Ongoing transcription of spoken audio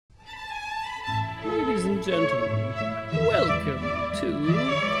and gentlemen, welcome to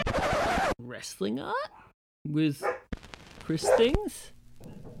Wrestling Art with Chris Things.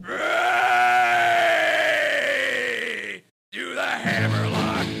 Ray! Do the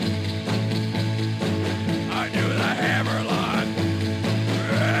hammerlock! I do the hammerlock!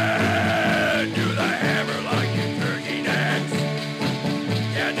 Ray! Do the hammerlock, you turkey necks!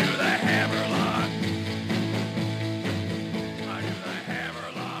 Yeah, do the hammerlock! I do the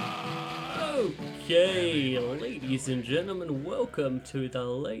hammerlock! Okay, ladies and gentlemen, welcome to the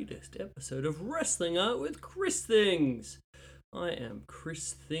latest episode of Wrestling Art with Chris Things. I am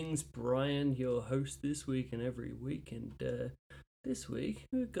Chris Things Brian, your host this week and every week, and this week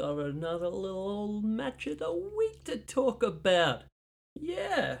we've got another little old match of the week to talk about.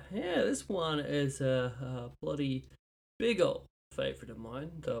 Yeah, this one is a bloody big old favourite of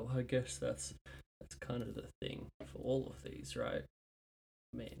mine, though I guess that's kind of the thing for all of these, right?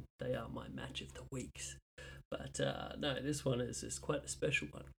 Man, they are my match of the weeks. But no, this one is quite a special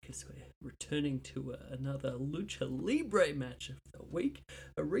one because we're returning to another Lucha Libre match of the week.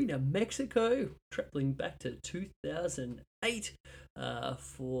 Arena Mexico, traveling back to 2008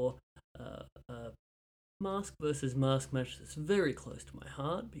 for a mask versus mask match that's very close to my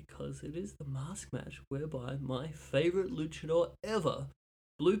heart because it is the mask match whereby my favorite luchador ever,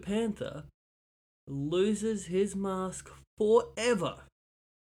 Blue Panther, loses his mask forever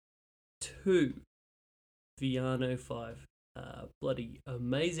to Villano 5. Bloody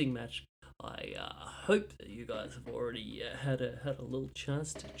amazing match. I hope that you guys have already had a little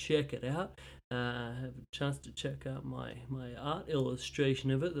chance to check it out. Have a chance to check out my art illustration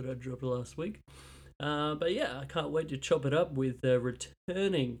of it that I dropped last week. But yeah, I can't wait to chop it up with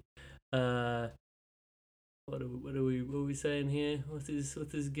returning. What are we saying here? What's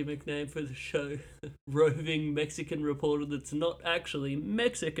his gimmick name for the show? Roving Mexican reporter that's not actually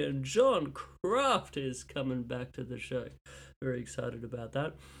Mexican. John Kraft is coming back to the show. Very excited about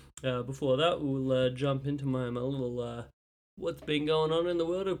that. Before that, we'll jump into my little what's been going on in the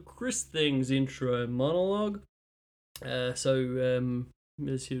world of Chris Things intro monologue. So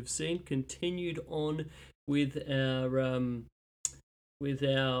as you've seen, continued on with our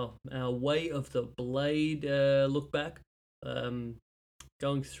Way of the Blade look back,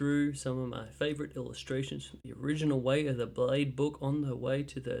 going through some of my favorite illustrations from the original Way of the Blade book on the way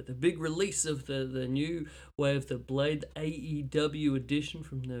to the big release of the new Way of the Blade AEW edition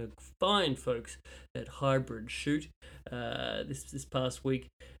from the fine folks at Hybrid Shoot. This past week,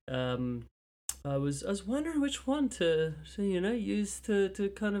 I was wondering which one to use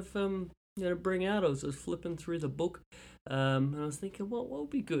to kind of bring out. I was flipping through the book. And I was thinking, what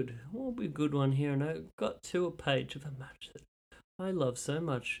would be good? What would be a good one here? And I got to a page of a match that I love so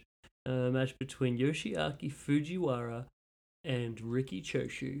much. A match between Yoshiaki Fujiwara and Riki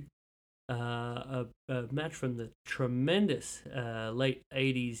Choshu. A match from the tremendous late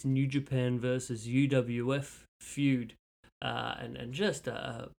 80s New Japan versus UWF feud. And just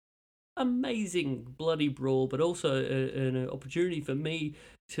a amazing bloody brawl, but also an opportunity for me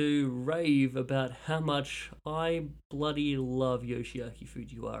to rave about how much I bloody love Yoshiaki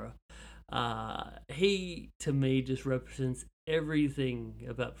Fujiwara. He, to me, just represents everything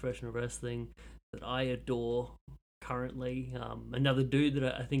about professional wrestling that I adore currently. Another dude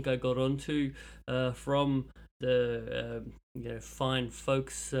that I think I got onto from the fine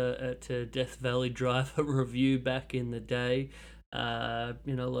folks at Death Valley Driver review back in the day. A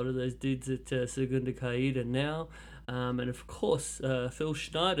lot of those dudes at Segunda Caída now. And of course, Phil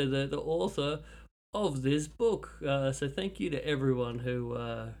Schneider, the author of this book. So thank you to everyone who,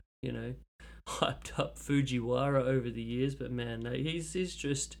 hyped up Fujiwara over the years. But man, he's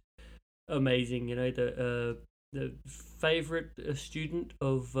just amazing. The favorite student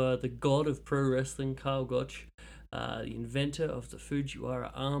of the god of pro wrestling, Karl Gotch, the inventor of the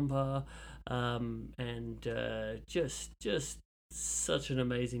Fujiwara armbar, and just such an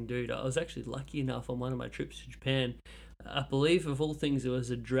amazing dude. I was actually lucky enough on one of my trips to Japan. I believe, of all things, it was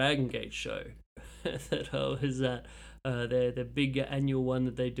a Dragon Gate show that I was at. The big annual one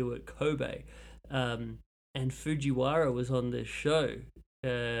that they do at Kobe. And Fujiwara was on this show.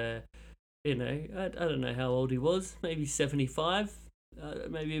 I don't know how old he was. Maybe 75.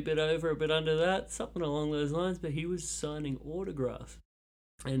 Maybe a bit over, a bit under that. Something along those lines. But he was signing autographs.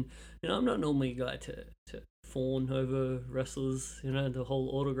 And, I'm not normally a guy to fawn over wrestlers, the whole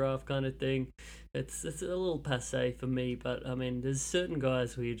autograph kind of thing. It's a little passé for me, but I mean, there's certain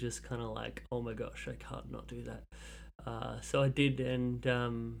guys where you're just kind of like, oh my gosh, I can't not do that. So I did,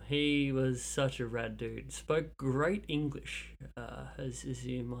 and he was such a rad dude. Spoke great English, as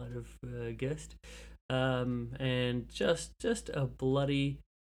you might have guessed, and just a bloody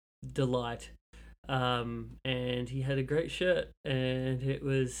delight And he had a great shirt, and it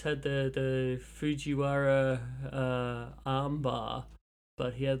had the Fujiwara arm bar,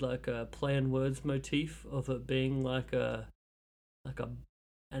 but he had like a play on words motif of it being like a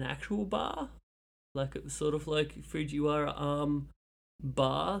an actual bar, like it was sort of like Fujiwara arm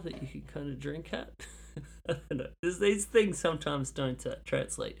bar that you can kind of drink at. I don't know. These things sometimes don't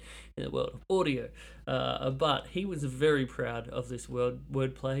translate in the world of audio, but he was very proud of this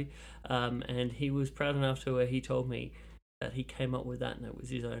wordplay, and he was proud enough to where he told me that he came up with that and it was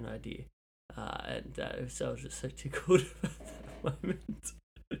his own idea. So I was just so tickled at that moment.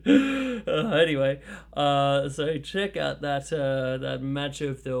 Anyway, so check out that match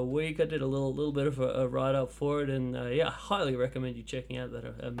of the week. I did a little bit of a write up for it, and yeah, I highly recommend you checking out that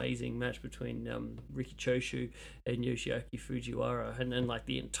amazing match between Riki Choshu and Yoshiaki Fujiwara, and then like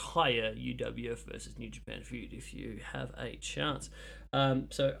the entire UWF versus New Japan feud if you have a chance.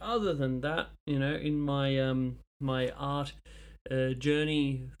 So other than that, in my my art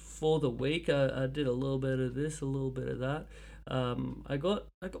journey for the week, I did a little bit of this, a little bit of that. I got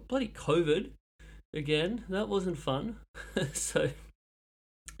bloody COVID again. That wasn't fun. So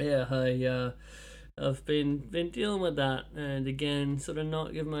yeah, I've been dealing with that, and again, sort of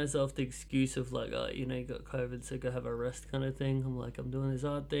not giving myself the excuse of like, oh, you got COVID, so go have a rest kind of thing. I'm like, I'm doing this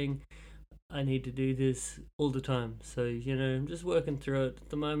art thing. I need to do this all the time. So I'm just working through it. At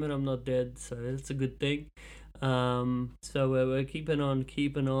the moment, I'm not dead, so that's a good thing. So we're keeping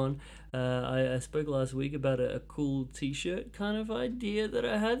on. I spoke last week about a cool t-shirt kind of idea that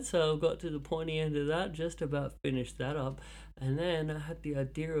I had, so I got to the pointy end of that, just about finished that up, and then I had the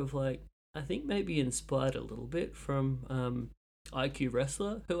idea of like, I think maybe inspired a little bit from IQ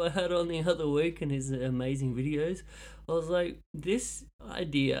Wrestler, who I had on the other week and his amazing videos. I was like, this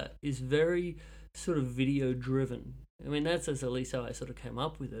idea is very sort of video driven. I mean, that's at least how I sort of came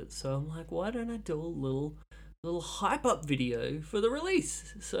up with it. So I'm like, why don't I do a little hype up video for the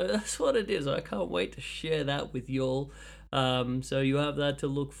release? So that's what it is. I can't wait to share that with y'all. So you have that to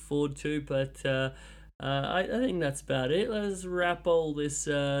look forward to. But I think that's about it. Let's wrap all this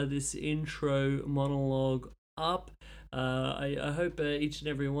intro monologue up. I hope each and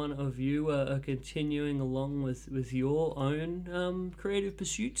every one of you are continuing along with your own creative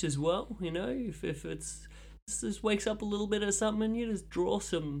pursuits as well. If it's just wakes up a little bit of something and you just draw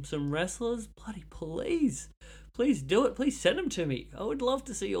some wrestlers, bloody please do it. Please send them to me. I would love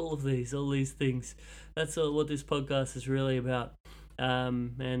to see all these things. That's what this podcast is really about.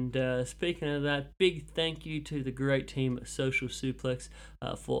 And speaking of that, big thank you to the great team at Social Suplex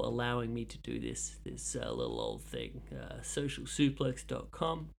for allowing me to do this little old thing.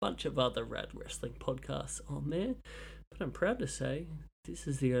 Socialsuplex.com, bunch of other rad wrestling podcasts on there, but I'm proud to say this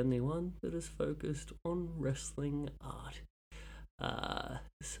is the only one that is focused on wrestling art.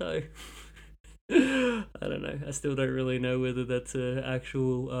 So I don't know. I still don't really know whether that's an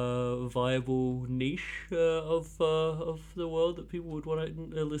actual viable niche of the world that people would want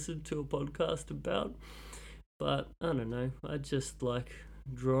to listen to a podcast about. But I don't know. I just like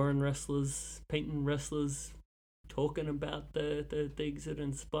drawing wrestlers, painting wrestlers, talking about the things that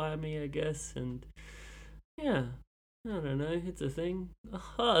inspire me, I guess. And yeah, I don't know. It's a thing.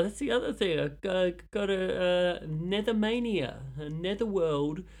 Oh, that's the other thing. I got a Nethermania, a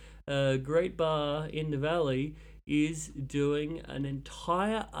Netherworld. Great Bar in the Valley is doing an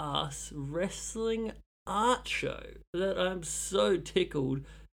entire ass wrestling art show that I'm so tickled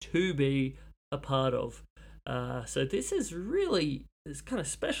to be a part of. So this is kind of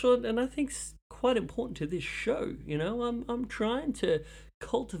special, and I think quite important to this show. I'm trying to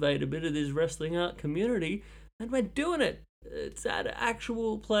cultivate a bit of this wrestling art community, and we're doing it. It's at an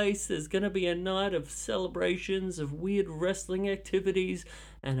actual place. There's going to be a night of celebrations of weird wrestling activities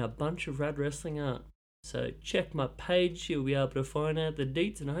and a bunch of rad wrestling art. So check my page. You'll be able to find out the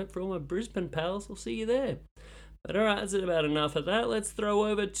deets, and I hope for all my Brisbane pals, I'll see you there. But alright, that's about enough of that. Let's throw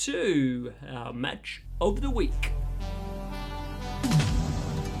over to our match of the week.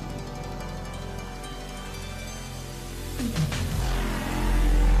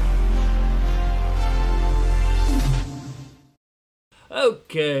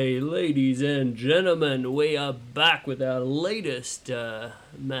 Okay, ladies and gentlemen, we are back with our latest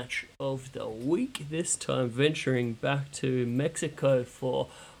match of the week, this time venturing back to Mexico for,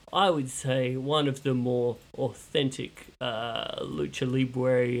 I would say, one of the more authentic Lucha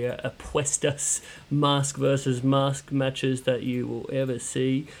Libre apuestas, mask versus mask matches that you will ever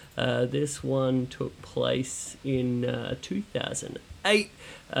see. This one took place in 2008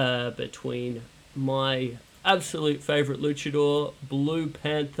 between my absolute favourite luchador, Blue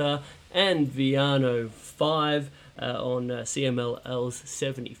Panther, and Villano 5. on CMLL's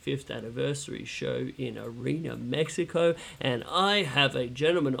 75th anniversary show in Arena, Mexico. And I have a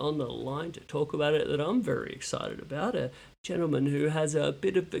gentleman on the line to talk about it that I'm very excited about. A gentleman who has a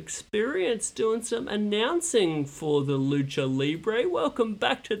bit of experience doing some announcing for the Lucha Libre. Welcome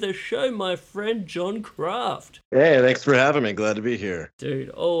back to the show, my friend John Kraft. Hey, thanks for having me. Glad to be here. Dude,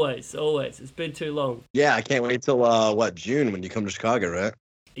 always. It's been too long. Yeah, I can't wait till, June when you come to Chicago, right?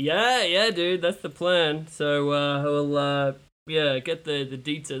 Yeah, dude, that's the plan. So we'll get the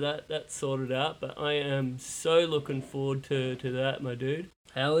deets of that sorted out. But I am so looking forward to that, my dude.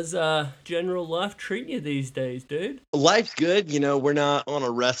 How is general life treating you these days, dude? Life's good. You know, we're not on a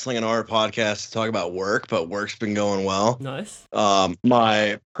wrestling and art podcast to talk about work, but work's been going well. Nice.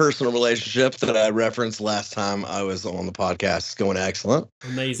 My personal relationship that I referenced last time I was on the podcast is going excellent.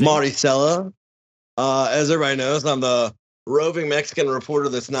 Amazing. Maricela, as everybody knows, I'm the roving Mexican reporter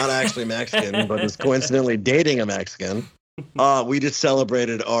that's not actually Mexican, but is coincidentally dating a Mexican. We just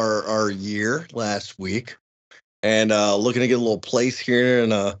celebrated our year last week. And looking to get a little place here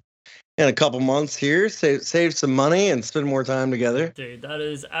in a couple months here, save some money and spend more time together. Dude, that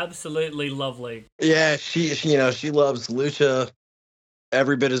is absolutely lovely. Yeah, she loves lucha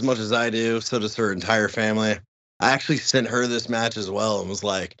every bit as much as I do. So does her entire family. I actually sent her this match as well and was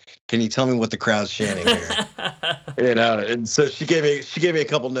like, "Can you tell me what the crowd's chanting here?" And so she gave me a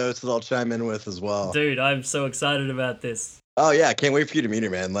couple notes that I'll chime in with as well. Dude, I'm so excited about this. Oh yeah, I can't wait for you to meet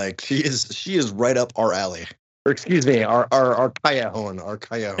her, man. Like she is right up our alley. Or excuse me, our Cajon.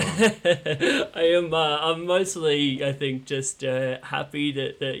 I'm mostly, I think, just happy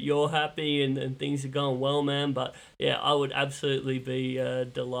that you're happy and things are going well, man. But yeah, I would absolutely be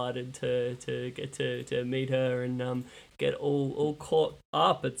delighted to get to meet her and get all caught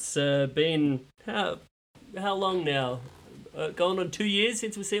up. It's been how long now? Going on 2 years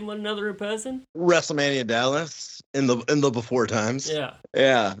since we've seen one another in person. WrestleMania Dallas in the before times. Yeah,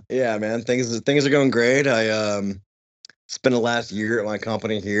 man. Things are going great. I spent the last year at my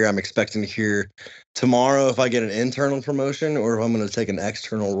company here. I'm expecting to hear tomorrow if I get an internal promotion or if I'm going to take an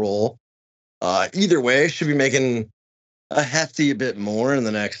external role. Either way, should be making a hefty bit more in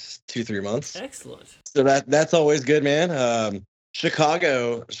the next 2-3 months. Excellent. So that's always good, man.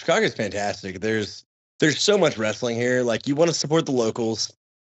 Chicago's fantastic. There's so much wrestling here. Like, you want to support the locals,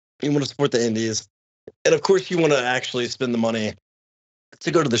 you want to support the indies, and of course you want to actually spend the money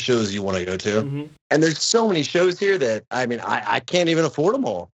to go to the shows you want to go to. Mm-hmm. And there's so many shows here that, I mean, I can't even afford them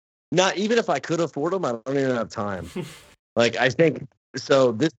all. Not even if I could afford them, I don't even have time. Like, I think,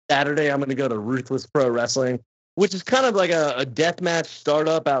 so this Saturday I'm going to go to Ruthless Pro Wrestling, which is kind of like a deathmatch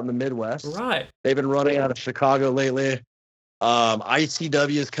startup out in the Midwest. Right. They've been running out of Chicago lately.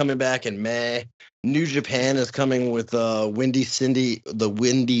 ICW is coming back in May. New Japan is coming with the Windy City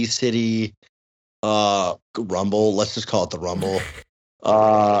Rumble. Let's just call it the Rumble.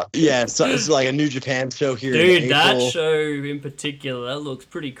 So it's like a New Japan show here. Dude, that show in particular, that looks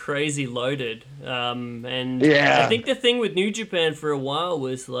pretty crazy loaded. And yeah. I think the thing with New Japan for a while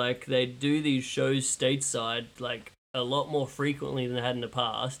was like they do these shows stateside like a lot more frequently than they had in the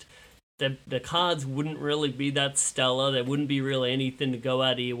past. The cards wouldn't really be that stellar. There wouldn't be really anything to go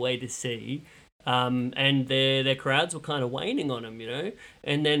out of your way to see. And their crowds were kind of waning on them, you know?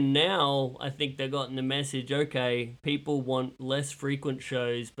 And then now, I think they've gotten the message, okay, people want less frequent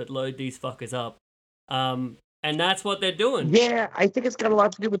shows, but load these fuckers up. And that's what they're doing. Yeah, I think it's got a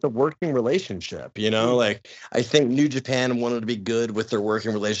lot to do with the working relationship, you know? Like, I think New Japan wanted to be good with their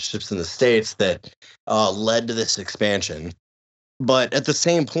working relationships in the States that led to this expansion. But at the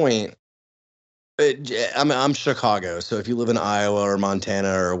same point, I'm Chicago, so if you live in Iowa or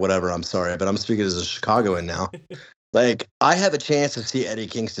Montana or whatever, I'm sorry, but I'm speaking as a Chicagoan now. Like, I have a chance to see Eddie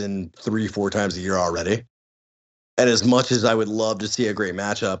Kingston 3-4 times a year already. And as much as I would love to see a great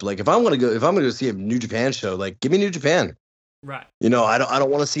matchup, like if I'm gonna go see a New Japan show, like give me New Japan. Right. You know, I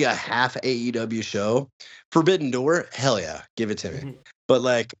don't want to see a half AEW show. Forbidden Door, hell yeah, give it to me. Mm-hmm. But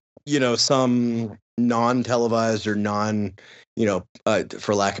like, you know, some non-televised or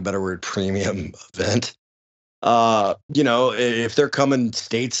for lack of a better word, premium event. You know, if they're coming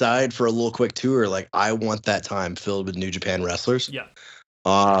stateside for a little quick tour, like I want that time filled with New Japan wrestlers. Yeah.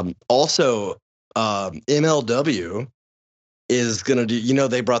 Also, MLW is gonna do. You know,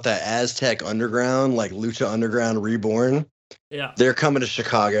 they brought that Aztec Underground, like Lucha Underground Reborn. Yeah. They're coming to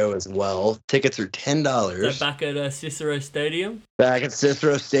Chicago as well. Tickets are $10. They're back at Cicero Stadium? Back at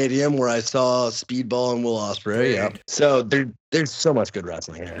Cicero Stadium where I saw Speedball and Will Ospreay. Yeah. So there's so much good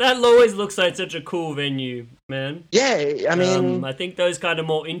wrestling here. That always looks like such a cool venue, man. Yeah, I mean... I think those kind of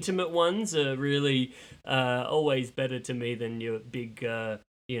more intimate ones are really always better to me than your big,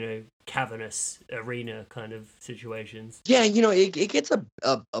 cavernous arena kind of situations. Yeah, it gets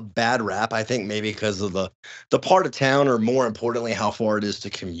a bad rap, I think, maybe because of the part of town, or more importantly, how far it is to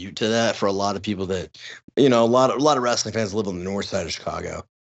commute to that for a lot of people that, a lot of wrestling fans live on the north side of Chicago.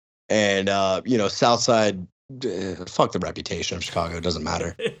 And, south side, fuck the reputation of Chicago, it doesn't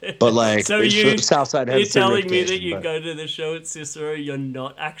matter. But, like, so south side has you're the same telling me that reputation, you but- go to the show at Cicero, you're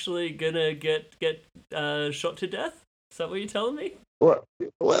not actually gonna get shot to death? Is that what you're telling me?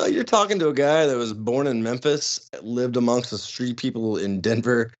 Well, you're talking to a guy that was born in Memphis, lived amongst the street people in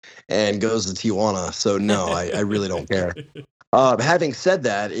Denver, and goes to Tijuana. So no, I really don't care. Having said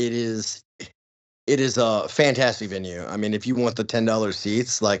that, it is a fantastic venue. I mean, if you want the $10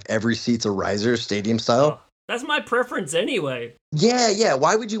 seats, like every seat's a riser, stadium style. Oh, that's my preference anyway. Yeah.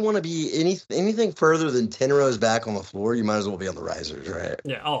 Why would you want to be anything further than 10 rows back on the floor? You might as well be on the risers, right?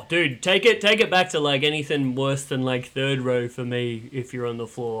 Yeah. Oh, dude, take it back to like anything worse than like third row for me. If you're on the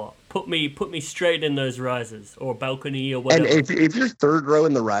floor, put me straight in those risers or balcony or whatever. And if you're third row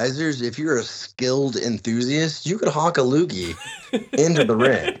in the risers, if you're a skilled enthusiast, you could hawk a loogie into the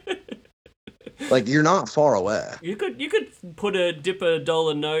ring. Like, you're not far away. You could dip a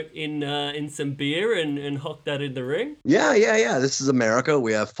 $1 note in some beer and hock that in the ring. Yeah. This is America.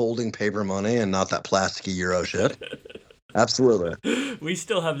 We have folding paper money and not that plasticky Euro shit. Absolutely. We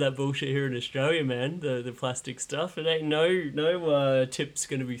still have that bullshit here in Australia, man. The plastic stuff. It ain't no tips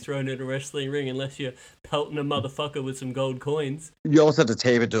gonna be thrown in a wrestling ring unless you're pelting a motherfucker with some gold coins. You also have to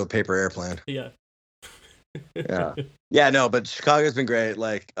tape it to a paper airplane. Yeah. Yeah, no, but Chicago's been great.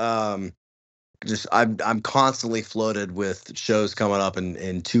 Like, I'm constantly floated with shows coming up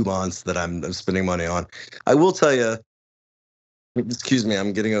in 2 months that I'm spending money on. I will tell you, excuse me,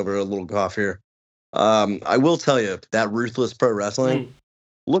 I'm getting over a little cough here. I will tell you that Ruthless Pro Wrestling,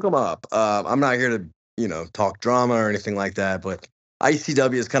 look them up. I'm not here to, talk drama or anything like that, but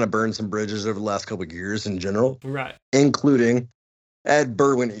ICW has kind of burned some bridges over the last couple of years in general, Right. including at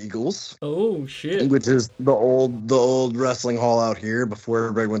Berwyn Eagles. Oh shit. Which is the old wrestling hall out here before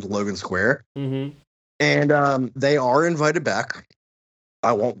everybody went to Logan Square. Mm-hmm. And they are invited back.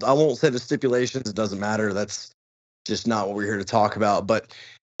 I won't say the stipulations. It doesn't matter. That's just not what we're here to talk about. But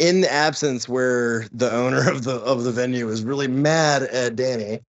in the absence where the owner of the venue is really mad at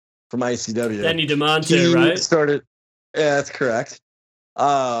Danny from ICW. Danny DeMonte, right? Started. Yeah, that's correct.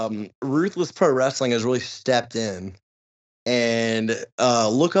 Ruthless Pro Wrestling has really stepped in. And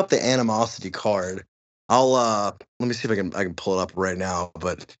look up the animosity card. I'll let me see if I can pull it up right now.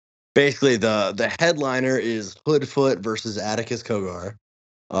 But basically, the headliner is Hoodfoot versus Atticus Kogar.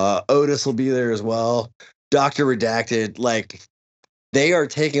 Otis will be there as well. Dr. Redacted, like, they are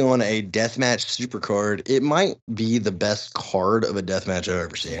taking on a deathmatch supercard. It might be the best card of a deathmatch I've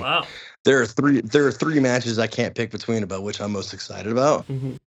ever seen. Wow. There are three matches I can't pick between about which I'm most excited about.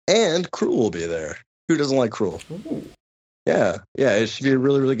 Mm-hmm. And Cruel will be there. Who doesn't like Cruel? Ooh. Yeah, it should be a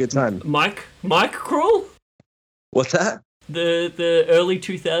really, really good time. Mike Krul? What's that? The early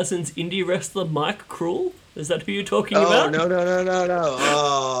 2000s indie wrestler Mike Krul? Is that who you're talking about? No.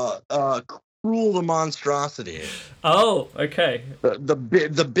 Cruel the Monstrosity. Oh, okay.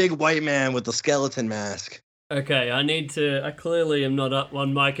 The big white man with the skeleton mask. Okay, I clearly am not up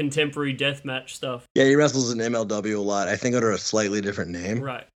on my contemporary deathmatch stuff. Yeah, he wrestles in MLW a lot. I think under a slightly different name.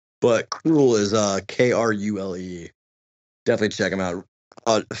 Right. But Cruel is Krule. Definitely check him out.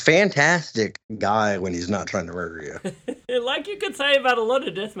 Fantastic guy when he's not trying to murder you. Like you could say about a lot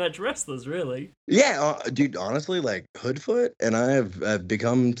of deathmatch wrestlers, really. Yeah, dude, honestly, like Hoodfoot and I have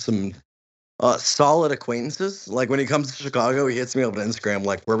become some solid acquaintances. Like when he comes to Chicago, he hits me up on Instagram,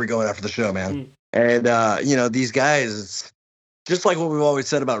 like, where are we going after the show, man? And, these guys, it's just like what we've always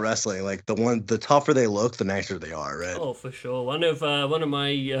said about wrestling. Like the tougher they look, the nicer they are, right? Oh, for sure. One of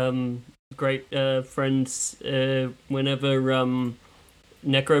my great friends, whenever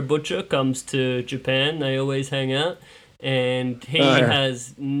Necro Butcher comes to Japan, they always hang out, and he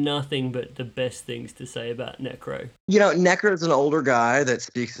has nothing but the best things to say about Necro. Necro's an older guy that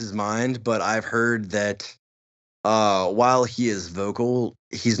speaks his mind, but I've heard that while he is vocal,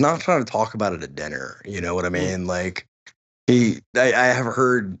 he's not trying to talk about it at dinner. You know what I mean? Like I have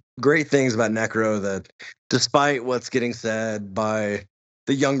heard great things about Necro, that despite what's getting said by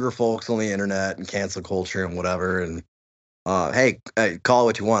the younger folks on the internet and cancel culture and whatever, and hey, call it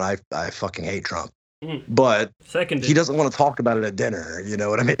what you want. I fucking hate Trump, but he doesn't want to talk about it at dinner. You know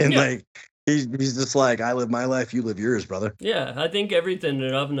what I mean? Yeah. Like he's just like, I live my life, you live yours, brother. Yeah, I think everything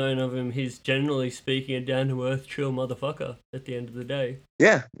that I've known of him, he's generally speaking a down to earth, chill motherfucker. At the end of the day.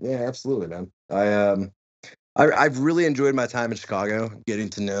 Yeah, absolutely, man. I've really enjoyed my time in Chicago, getting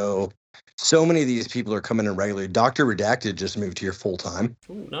to know so many of these people are coming in regularly. Dr. Redacted just moved here full time.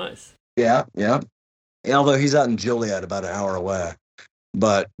 Ooh, nice. Yeah, yeah. Although he's out in Joliet, about an hour away.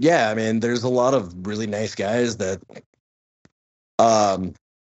 But yeah, I mean, there's a lot of really nice guys that, I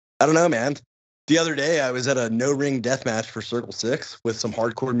don't know, man. The other day, I was at a no-ring death match for Circle 6 with some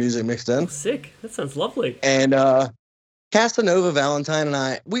hardcore music mixed Oh, in. sick. That sounds lovely. And Casanova, Valentine, and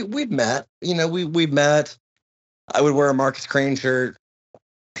I, we've met. You know, we've met. I would wear a Marcus Crane shirt.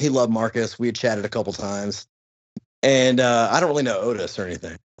 He loved Marcus. We had chatted a couple times. And I don't really know Otis or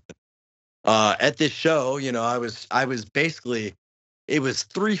anything. At this show, you know, I was basically, it was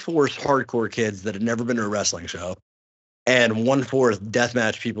 3/4 hardcore kids that had never been to a wrestling show, and 1/4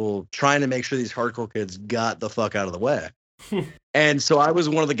 deathmatch people trying to make sure these hardcore kids got the fuck out of the way. And so I was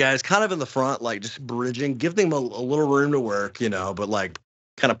one of the guys kind of in the front, like just bridging, giving them a little room to work, you know, but like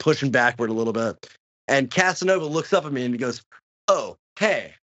kind of pushing backward a little bit. And Casanova looks up at me and he goes, "Oh,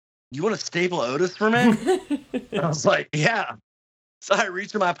 hey, you want to staple Otis for me?" I was like, "Yeah." So I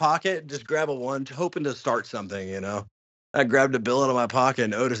reached in my pocket and just grab a one, hoping to start something, you know. I grabbed a bill out of my pocket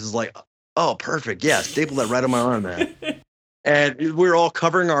and Otis is like, "Oh, perfect. Yeah, staple that right on my arm, man." And we were all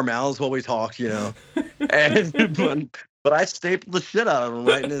covering our mouths while we talked, you know. And but I stapled the shit out of him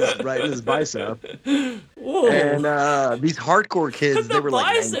right in his bicep. Whoa. And these hardcore kids, The they were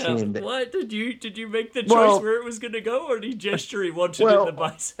like bicep. 19. What did you make the choice Well- where it was gonna go, or did you gesture he wanted Well- in the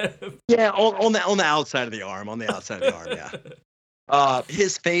bicep? Yeah, on the outside of the arm, yeah.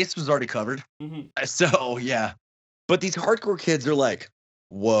 His face was already covered. Mhm. So yeah. But these hardcore kids are like,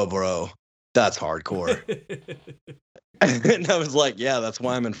 "Whoa, bro, that's hardcore." And I was like, "Yeah, that's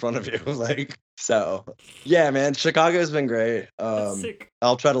why I'm in front of you." Like, so yeah, man, Chicago's been great. That's sick.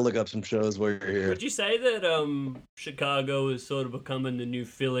 I'll try to look up some shows while you're here. Would you say that Chicago is sort of becoming the new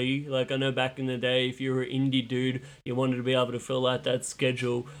Philly? Like, I know back in the day, if you were an indie dude, you wanted to be able to fill out that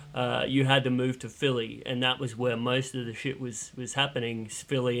schedule, you had to move to Philly, and that was where most of the shit was happening.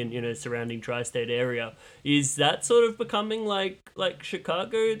 Philly and, you know, surrounding tri-state area. Is that sort of becoming like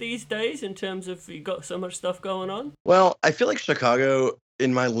Chicago these days in terms of you got so much stuff going on? Well, I feel like Chicago,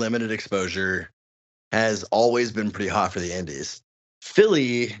 in my limited exposure, has always been pretty hot for the indies.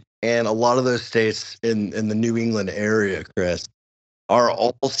 Philly and a lot of those states in the New England area, Chris, are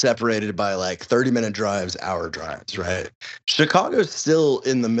all separated by like 30-minute drives, hour drives, right? Chicago's still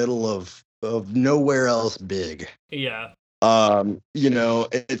in the middle of nowhere else big. Yeah. You know,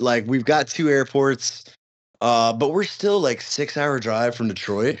 like we've got 2 airports, but we're still like 6-hour drive from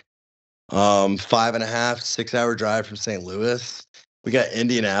Detroit. 5.5, 6-hour drive from St. Louis. We got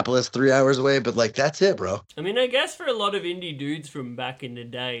Indianapolis 3 hours away, but like that's it, bro. I mean, I guess for a lot of indie dudes from back in the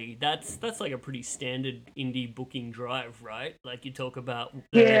day, that's like a pretty standard indie booking drive, right? Like you talk about.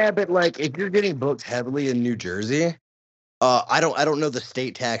 Yeah, but like if you're getting booked heavily in New Jersey, I don't know the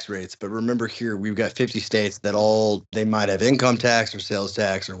state tax rates, but remember here we've got 50 states that they might have income tax or sales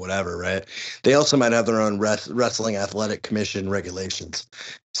tax or whatever, right? They also might have their own wrestling athletic commission regulations.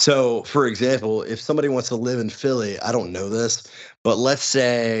 So, for example, if somebody wants to live in Philly, I don't know this, but let's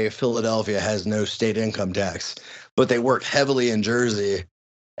say Philadelphia has no state income tax, but they work heavily in Jersey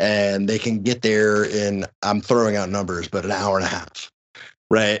and they can get there in, I'm throwing out numbers, but an hour and a half,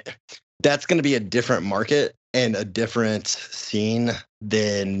 right? That's going to be a different market and a different scene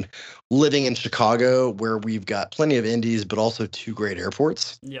than living in Chicago, where we've got plenty of indies, but also 2 great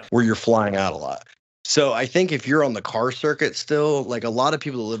airports where you're flying out a lot. So I think if you're on the car circuit still, like a lot of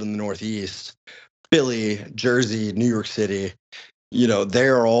people that live in the Northeast, Philly, Jersey, New York City, you know,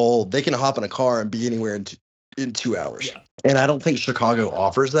 they can hop in a car and be anywhere in 2 hours. Yeah. And I don't think Chicago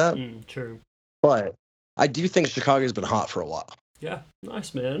offers that. True. But I do think Chicago's been hot for a while. Yeah,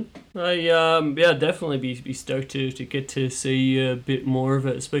 nice, man. I definitely be stoked to get to see a bit more of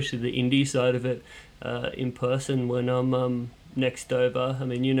it, especially the indie side of it, in person when I'm next over. I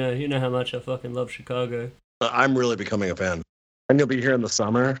mean, you know how much I fucking love Chicago. I'm really becoming a fan. And you'll be here in the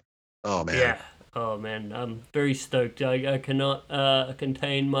summer. Oh man. Yeah. Oh man, I'm very stoked. I cannot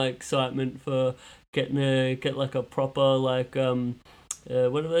contain my excitement for get like a proper like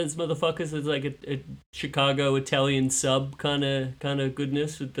what are those motherfuckers? It's like a Chicago Italian sub kind of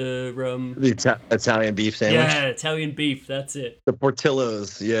goodness with the Italian beef sandwich. Yeah, Italian beef. That's it. The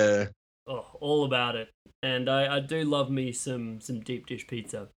Portillo's, yeah. Oh, all about it. And I do love me some deep dish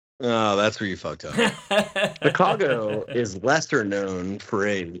pizza. Oh, that's where you fucked up. Chicago is lesser known for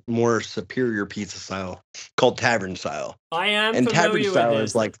a more superior pizza style called tavern style. I am and familiar tavern with style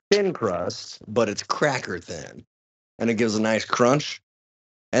this. is like thin crust, but it's cracker thin, and it gives a nice crunch,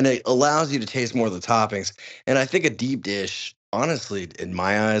 and it allows you to taste more of the toppings. And I think a deep dish, honestly, in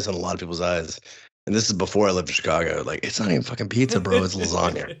my eyes and a lot of people's eyes, and this is before I lived in Chicago. Like, it's not even fucking pizza, bro. It's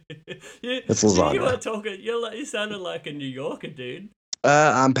lasagna. It's You lasagna. are talking. You sounded like a New Yorker, dude.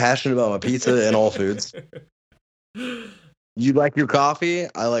 I'm passionate about my pizza and all foods. You like your coffee?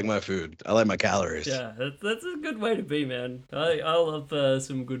 I like my food. I like my calories. Yeah, that's a good way to be, man. I love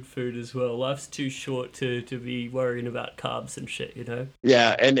some good food as well. Life's too short to be worrying about carbs and shit, you know?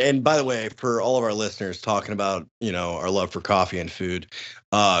 Yeah, and by the way, for all of our listeners talking about, our love for coffee and food,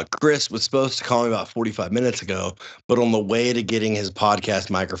 Chris was supposed to call me about 45 minutes ago, but on the way to getting his podcast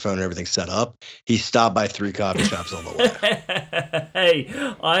microphone and everything set up, he stopped by 3 coffee shops on the way. Hey,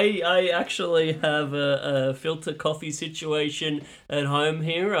 I actually have a filter coffee situation at home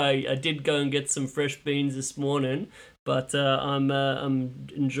here. I did go and get some fresh beans this morning, but I'm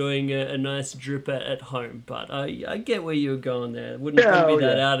enjoying a nice drip at home. But I get where you're going there. Wouldn't be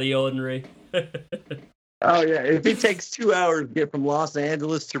that out of the ordinary. Oh yeah, if it takes 2 hours to get from Los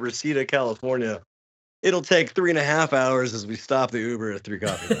Angeles to Reseda, California, it'll take 3.5 hours as we stop the Uber at 3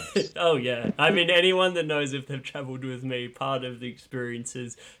 coffee shops. Oh yeah, I mean anyone that knows if they've traveled with me, part of the experience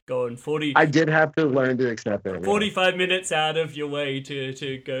is going 40. I did have to learn to accept it. 45 minutes out of your way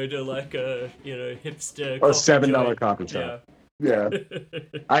to go to like a hipster Or coffee $7 joint. coffee shop. Yeah.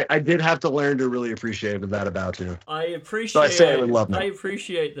 I did have to learn to really appreciate that about you. I appreciate. So I say it with love. I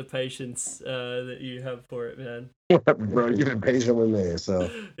appreciate the patience that you have for it, man. Bro, you've been patient with me, so.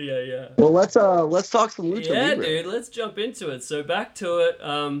 Yeah. Well, let's talk some Lucha Yeah, Libre. dude, let's jump into it. So back to it.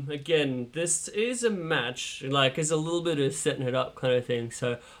 Again, this is a match, like it's a little bit of setting it up kind of thing.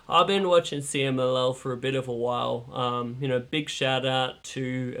 So I've been watching CMLL for a bit of a while. Big shout out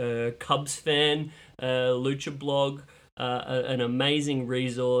to Cubs fan, Lucha Blog. An amazing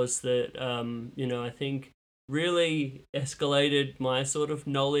resource that I think really escalated my sort of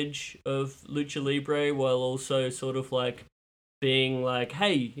knowledge of Lucha Libre, while also sort of like being like,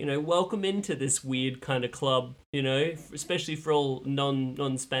 hey, welcome into this weird kind of club, especially for all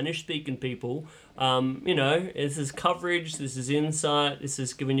non-Spanish speaking people. This is coverage, this is insight, this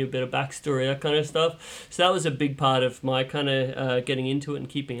is giving you a bit of backstory, that kind of stuff. So that was a big part of my kind of getting into it and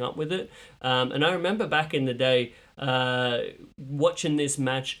keeping up with it. And I remember back in the day watching this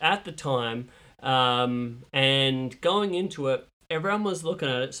match at the time and going into it. Everyone was looking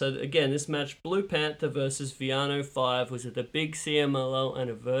at it. So again, this match, Blue Panther versus Villano 5, was at the big CMLL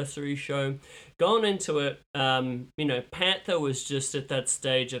anniversary show. Going into it, Panther was just at that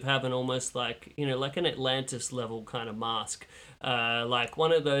stage of having almost like, like an Atlantis level kind of mask. Like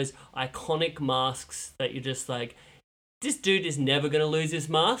one of those iconic masks that you're just like, this dude is never going to lose his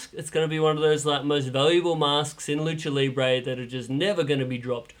mask. It's going to be one of those like most valuable masks in Lucha Libre that are just never going to be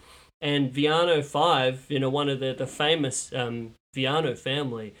dropped. And Villano 5, one of the famous Villano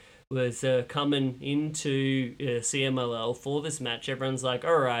family, was coming into CMLL for this match. Everyone's like,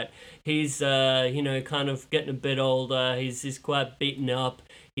 all right, he's, kind of getting a bit older. He's quite beaten up.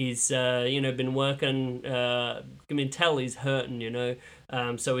 He's, been working, I can tell he's hurting,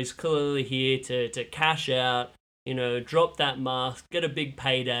 so he's clearly here to cash out, drop that mask, get a big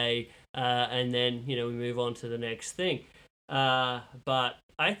payday, and then, we move on to the next thing. But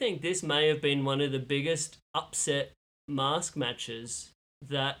I think this may have been one of the biggest upset mask matches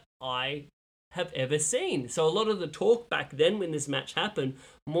that I have ever seen. So a lot of the talk back then when this match happened,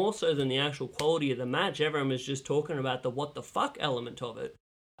 more so than the actual quality of the match, everyone was just talking about the what the fuck element of it.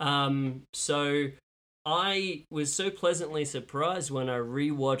 So I was so pleasantly surprised when I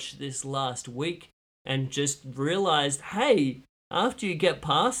rewatched this last week and just realized, hey, after you get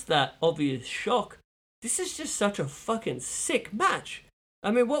past that obvious shock, this is just such a fucking sick match. I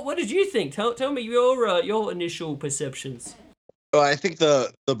mean, what did you think? Tell me your initial perceptions. Well, I think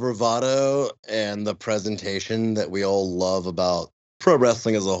the bravado and the presentation that we all love about pro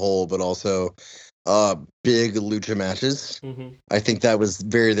wrestling as a whole, but also big lucha matches. Mm-hmm. I think that was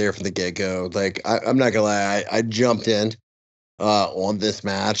very there from the get-go. Like, I'm not gonna lie, I jumped in on this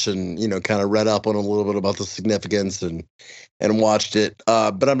match and kind of read up on a little bit about the significance and watched it.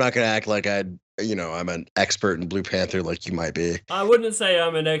 But I'm not gonna act like I'm an expert in Blue Panther like you might be. I wouldn't say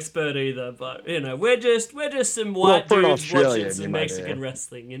I'm an expert either, but we're just some white dudes watching some Mexican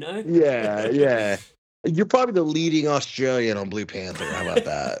wrestling, Yeah. You're probably the leading Australian on Blue Panther. How about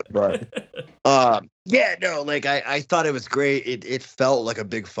that? But I thought it was great. It felt like a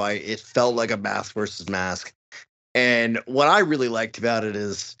big fight. It felt like a mask versus mask. And what I really liked about it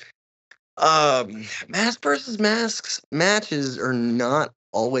is mask versus masks matches are not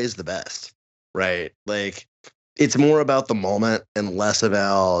always the best. Right. Like, it's more about the moment and less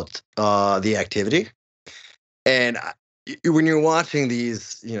about the activity. And when you're watching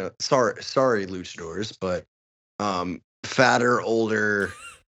these, sorry, luchadors, but fatter, older,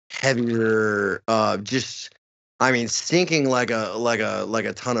 heavier, just I mean, sinking like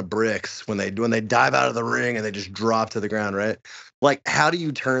a ton of bricks when they dive out of the ring and they just drop to the ground, right? Like, how do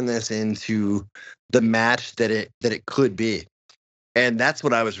you turn this into the match that it could be? And that's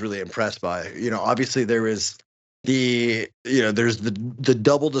what I was really impressed by. Obviously there's the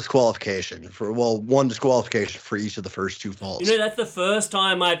double disqualification for one disqualification for each of the first two falls. That's the first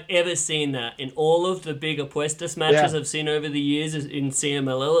time I've ever seen that in all of the big Apuestas matches I've seen over the years, in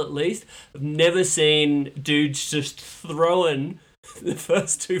CMLL at least. I've never seen dudes just throwing the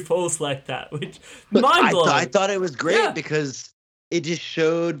first two falls like that, which mind blowing. I thought it was great because it just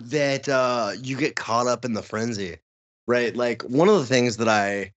showed that you get caught up in the frenzy, right? Like, one of the things that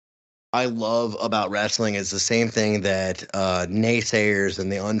I love about wrestling is the same thing that naysayers and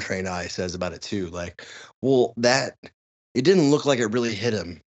the untrained eye says about it too. Like, well, that it didn't look like it really hit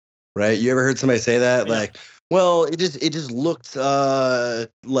him, right? You ever heard somebody say that? Yeah. Like, well, it just looked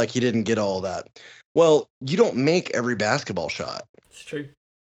like he didn't get all that. Well, you don't make every basketball shot. It's true.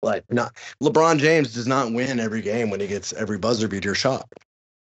 Like, not LeBron James does not win every game when he gets every buzzer beater shot,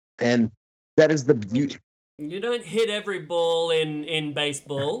 and that is the beauty. You don't hit every ball in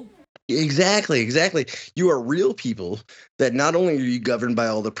baseball. Exactly. You are real people that not only are you governed by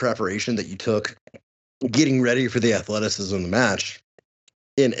all the preparation that you took getting ready for the athleticism of the match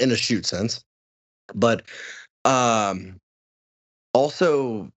in a shoot sense, but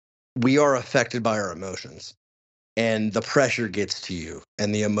also we are affected by our emotions, and the pressure gets to you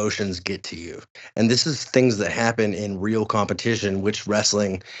and the emotions get to you. And this is things that happen in real competition, which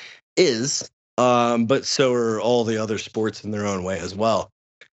wrestling is, but so are all the other sports in their own way as well.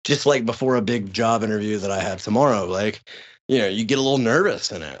 Just like before a big job interview that I have tomorrow, like, you get a little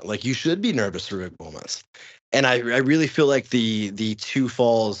nervous in it. Like, you should be nervous for big moments. And I really feel like the two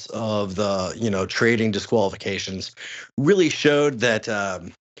falls of the, trading disqualifications really showed that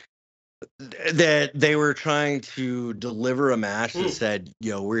that they were trying to deliver a match that said,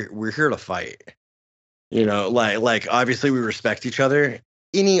 we're here to fight. Like obviously we respect each other.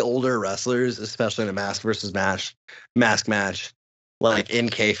 Any older wrestlers, especially in a mask match, like in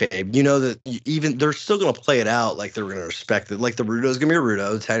kayfabe, that even they're still gonna play it out like they're gonna respect it. Like, the Rudo's gonna be a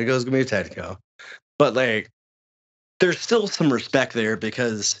Rudo, the Technico's gonna be a Technico, but like there's still some respect there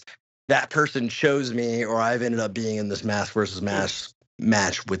because that person chose me, or I've ended up being in this mask versus mask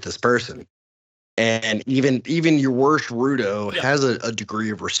match with this person, and even your worst Rudo has a degree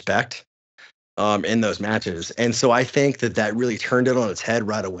of respect in those matches, and so I think that really turned it on its head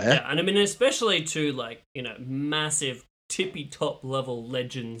right away. Yeah, and I mean, especially to, like, massive tippy top level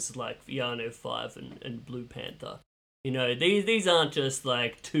legends like Villano 5 and Blue Panther. These aren't just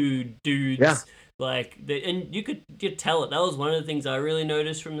like two dudes. Yeah. Like, and you could tell it. That was one of the things I really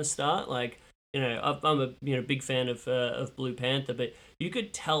noticed from the start. Like, I'm a big fan of Blue Panther, but you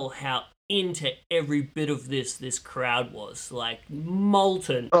could tell how into every bit of this crowd was, like,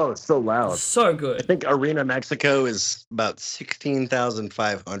 molten. Oh, it's so loud. So good. I think Arena Mexico is about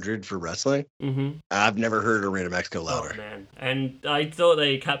 16,500 for wrestling. Mm-hmm. I've never heard Arena Mexico louder. Oh, man. And I thought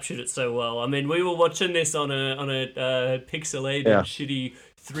they captured it so well. I mean, we were watching this on a pixelated, shitty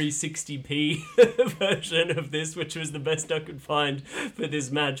 360p version of this, which was the best I could find for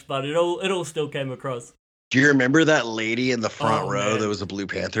this match, but it all still came across. Do you remember that lady in the front row man. that was a Blue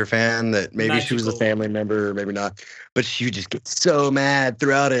Panther fan? That maybe Magical. she was a family member, maybe not, but she would just get so mad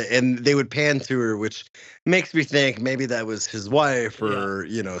throughout it, and they would pan to her, which makes me think maybe that was his wife or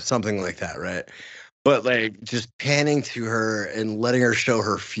something like that, right? But like, just panning to her and letting her show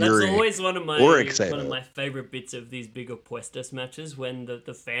her fury. That's always one of my favorite bits of these big Apuestas matches, when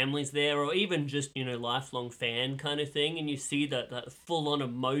the family's there, or even just lifelong fan kind of thing, and you see that full on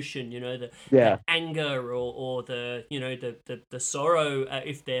emotion, the anger or the the sorrow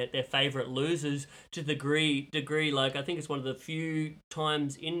if their favorite loses, to the degree like, I think it's one of the few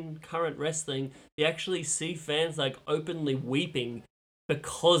times in current wrestling you actually see fans like openly weeping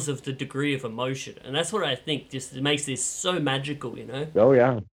because of the degree of emotion. And that's what I think just makes this so magical, Oh,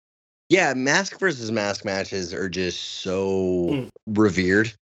 yeah. Yeah, mask versus mask matches are just so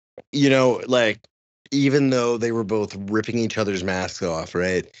revered. Like, even though they were both ripping each other's masks off,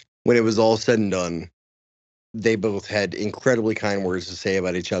 right? When it was all said and done, they both had incredibly kind words to say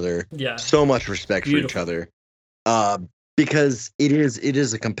about each other. Yeah. So much respect for each other. Because it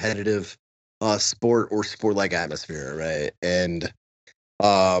is a competitive sport or sport-like atmosphere, right? And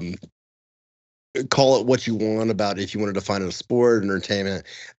call it what you want about if you want to define it as sport, entertainment.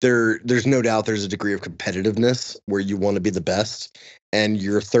 There's no doubt there's a degree of competitiveness where you want to be the best, and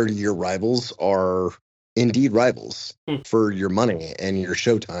your 30-year rivals are indeed rivals for your money and your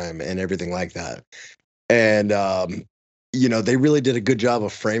showtime and everything like that. And they really did a good job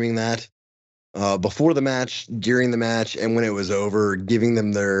of framing that before the match, during the match, and when it was over, giving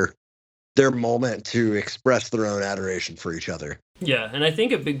them their moment to express their own adoration for each other. Yeah, and I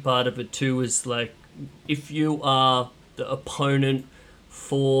think a big part of it too is like if you are the opponent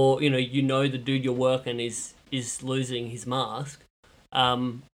for the dude you're working is losing his mask,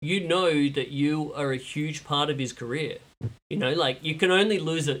 you know that you are a huge part of his career. Like you can only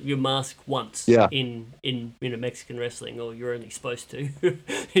lose your mask once Yeah. in Mexican wrestling, or you're only supposed to.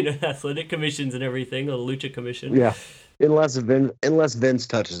 Athletic commissions and everything, or lucha commission. Yeah. Unless Vince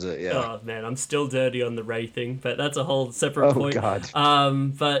touches it, yeah. Oh man, I'm still dirty on the Ray thing, but that's a whole separate Oh point. God.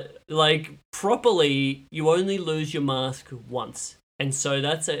 But like properly, you only lose your mask once, and so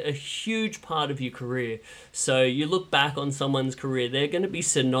that's a huge part of your career. So you look back on someone's career, they're going to be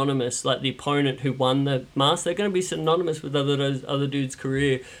synonymous. Like the opponent who won the mask, they're going to be synonymous with other dude's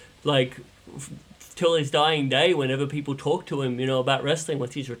career, like. Till his dying day, whenever people talk to him, about wrestling,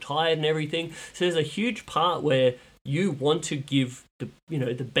 once he's retired and everything. So there's a huge part where you want to give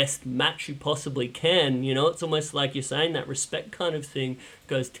the best match you possibly can. It's almost like you're saying that respect kind of thing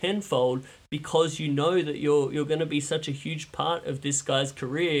goes tenfold because you know that you're going to be such a huge part of this guy's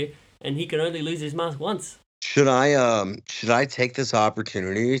career, and he can only lose his mask once. Should I take this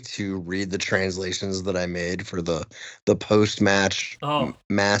opportunity to read the translations that I made for the post-match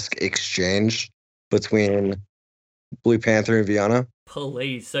mask exchange between Blue Panther and Villano?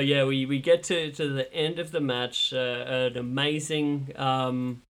 Please. So yeah, we get to the end of the match, an amazing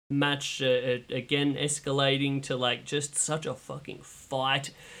match, again escalating to like just such a fucking fight,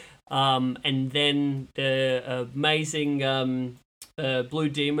 and then the amazing Blue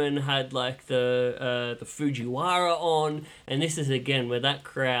Demon had like the Fujiwara on, and this is again where that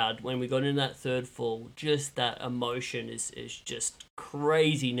crowd, when we got in that third fall, just that emotion is just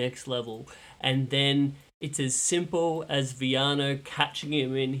crazy next level. And then it's as simple as Villano catching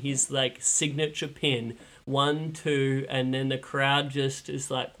him in his like signature pin, 1, 2, and then the crowd just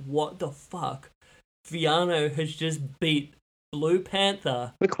is like, what the fuck? Villano has just beat Blue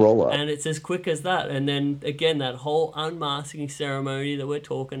Panther. Quick roll up. And it's as quick as that. And then again, that whole unmasking ceremony that we're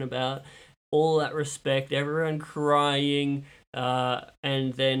talking about, all that respect, everyone crying,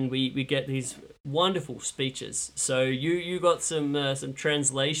 and then we get these wonderful speeches. So you got some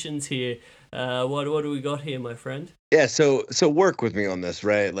translations here. What do we got here, my friend? Yeah, so work with me on this,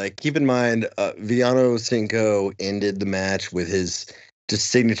 right? Like, keep in mind, Villano Cinco ended the match with his just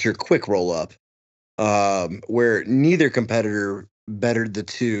signature quick roll up, where neither competitor bettered the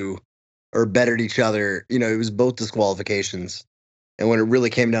two or bettered each other. It was both disqualifications, and when it really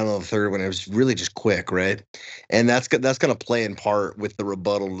came down to the third one, it was really just quick, right? And that's going to play in part with the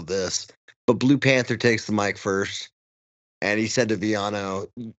rebuttal to this. But Blue Panther takes the mic first, and he said to Villano,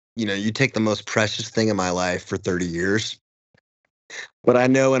 you take the most precious thing in my life for 30 years. But I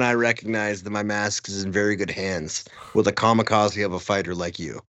know and I recognize that my mask is in very good hands with a kamikaze of a fighter like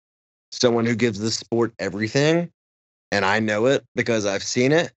you. Someone who gives this sport everything. And I know it because I've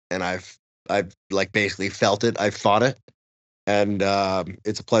seen it and I've like basically felt it. I've fought it. And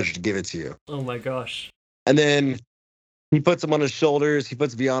it's a pleasure to give it to you. Oh my gosh. And then he puts him on his shoulders. He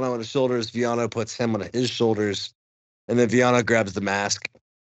puts Villano on his shoulders. Villano puts him on his shoulders. And then Villano grabs the mask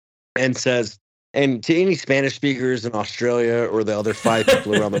and says, and to any Spanish speakers in Australia or the other 5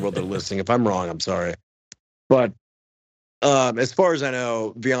 people around the world that are listening, if I'm wrong, I'm sorry. But as far as I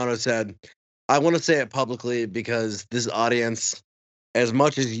know, Villano said, I want to say it publicly because this audience, as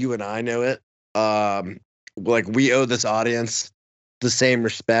much as you and I know it, like we owe this audience the same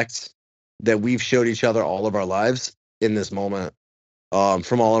respect that we've showed each other all of our lives in this moment,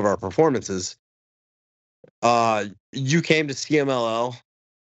 from all of our performances. You came to CMLL.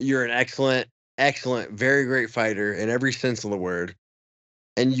 You're an excellent, very great fighter in every sense of the word.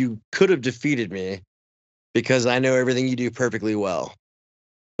 And you could have defeated me because I know everything you do perfectly well.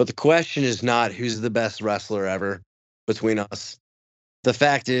 But the question is not who's the best wrestler ever between us. The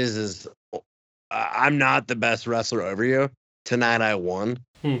fact is I'm not the best wrestler over you. Tonight I won,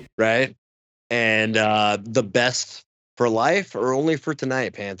 right? And the best for life or only for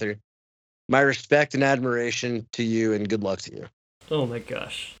tonight, Panther. My respect and admiration to you and good luck to you. Oh my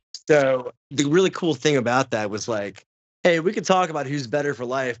gosh. So the really cool thing about that was like, hey, we could talk about who's better for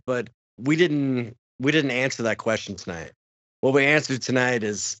life, but we didn't answer that question tonight. What we answered tonight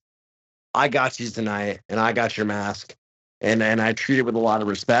is I got you tonight and I got your mask and I treat it with a lot of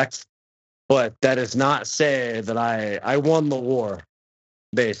respect. But that does not say that I won the war,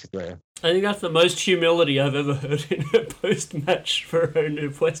 basically. I think that's the most humility I've ever heard in a post-match for a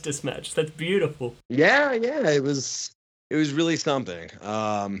Puestas match. That's beautiful. Yeah, it was really something.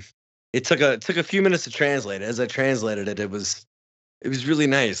 it took a few minutes to translate. As I translated it, it was really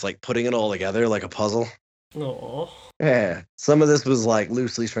nice, like putting it all together like a puzzle. Oh, Yeah, some of this was like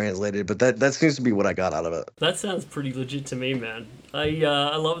loosely translated, but that seems to be what I got out of it. that sounds pretty legit to me, man. I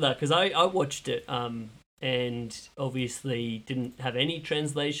love that because I watched it and obviously didn't have any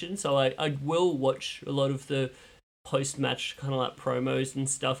translation, so I will watch a lot of the post match kind of like promos and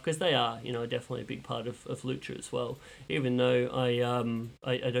stuff because they are definitely a big part of lucha as well. Even though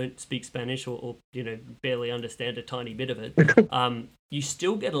I don't speak Spanish or barely understand a tiny bit of it, you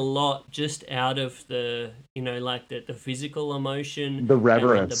still get a lot just out of the like the physical emotion, The and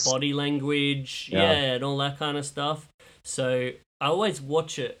reverence. the body language, Yeah. and all that kind of stuff. So I always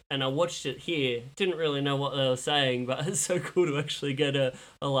watch it, and I watched it here. Didn't really know what they were saying, but it's so cool to actually get a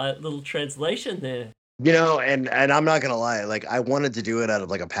little translation there. And I'm not gonna lie, like I wanted to do it out of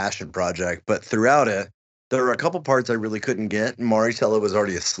like a passion project, but throughout it, there were a couple parts I really couldn't get. Maritella was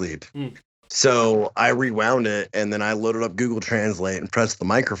already asleep. Mm. So I rewound it and then I loaded up Google Translate and pressed the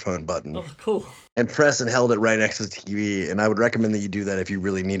microphone button Oh, cool. and pressed and held it right next to the TV. And I would recommend that you do that if you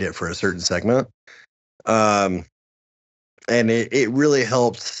really need it for a certain segment. And it really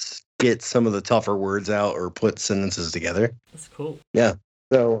helps get some of the tougher words out or put sentences together. That's cool. Yeah.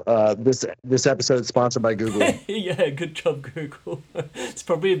 So this episode is sponsored by Google. Yeah, good job, Google. It's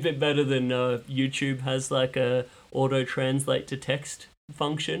probably a bit better than YouTube has like a auto translate to text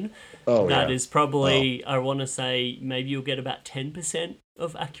function. Oh, That yeah. is probably, I want to say, maybe you'll get about 10%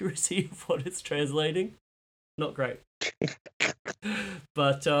 of accuracy of what it's translating. Not great.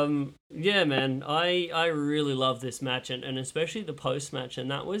 But yeah, man, I really love this match, and especially the post match,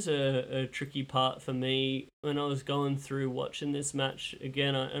 and that was a tricky part for me when I was going through watching this match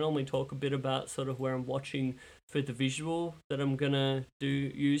again. I normally talk a bit about sort of where I'm watching for the visual that I'm gonna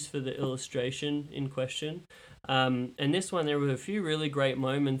use for the illustration in question. And this one, there were a few really great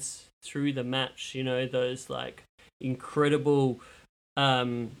moments through the match. Those like incredible.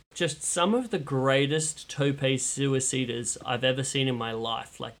 Just some of the greatest tope suicidas I've ever seen in my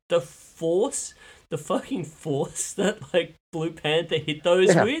life. Like the fucking force that like Blue Panther hit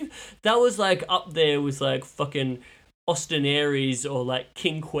those with, that was like up there with like fucking Austin Aries or like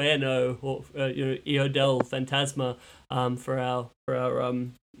King Cuerno or Eodel Fantasma for our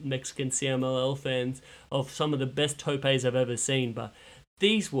Mexican CMLL fans, of some of the best topes I've ever seen. But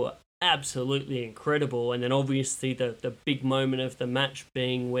these were absolutely incredible. And then obviously the big moment of the match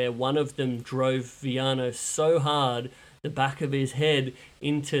being where one of them drove Villano so hard the back of his head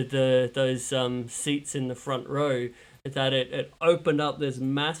into those seats in the front row that it opened up this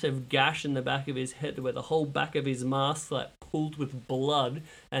massive gash in the back of his head where the whole back of his mask like pulled with blood,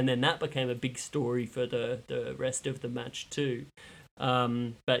 and then that became a big story for the rest of the match too.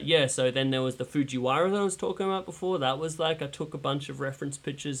 But yeah, so then there was the Fujiwara that I was talking about before. That was like, I took a bunch of reference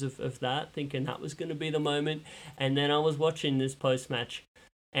pictures of that, thinking that was going to be the moment. And then I was watching this post-match,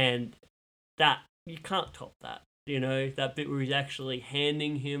 and that, you can't top that. That bit where he's actually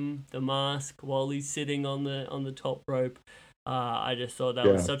handing him the mask while he's sitting on the top rope. I just thought that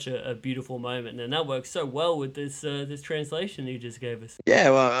was such a beautiful moment, and that works so well with this translation you just gave us.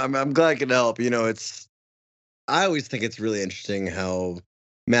 Yeah, well, I'm glad I could help. I always think it's really interesting how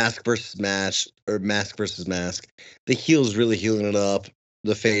mask versus match or mask versus mask, the heel's really healing it up.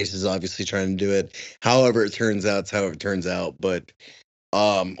 The face is obviously trying to do it. However it turns out, it's how it turns out. But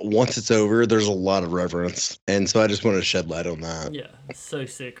once it's over, there's a lot of reverence, and so I just wanted to shed light on that. Yeah, it's so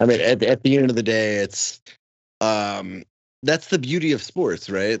sick. I mean, at the end of the day, it's that's the beauty of sports,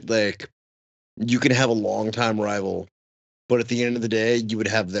 right? Like, you can have a longtime rival, but at the end of the day, you would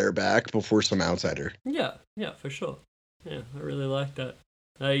have their back before some outsider. Yeah, for sure. Yeah, I really like that.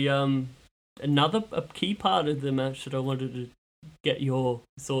 Another key part of the match that I wanted to get your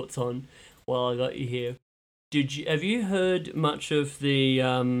thoughts on while I got you here. Have you heard much of the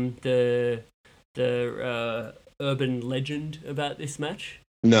urban legend about this match?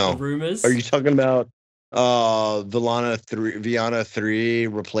 No. The rumors? Are you talking about Villano 3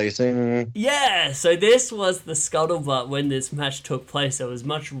 replacing? Yeah, so this was the scuttlebutt when this match took place. There was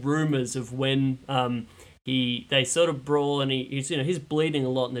much rumors of when they sort of brawl, and he's bleeding a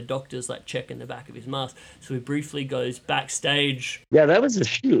lot, and the doctor's like checking the back of his mask. So he briefly goes backstage. Yeah, that was a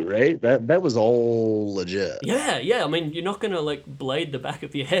shoot, right? That was all legit. Yeah. I mean, you're not gonna like blade the back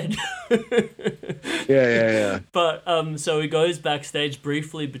of your head. Yeah. But so he goes backstage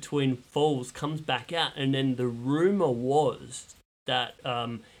briefly between falls, comes back out, and then the rumor was that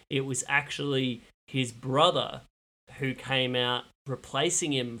it was actually his brother who came out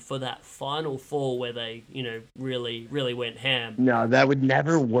replacing him for that final fall where they, really went ham. No, that would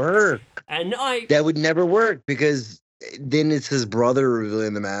never work. And that would never work because then it's his brother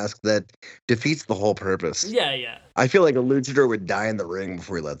revealing the mask that defeats the whole purpose. Yeah. I feel like a luchador would die in the ring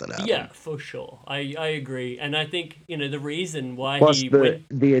before he let that happen. Yeah, for sure. I agree. And I think, the reason why Plus he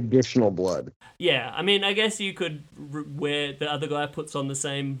the additional blood. Yeah, I mean, I guess you could wear the other guy puts on the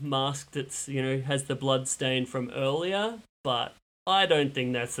same mask that's, has the blood stain from earlier, but I don't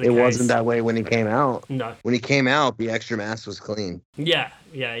think that's the case. It wasn't that way when he came out. No. When he came out, the extra mask was clean. Yeah.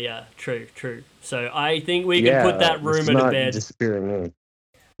 True. So I think we can put that rumor to bed. Disappearing.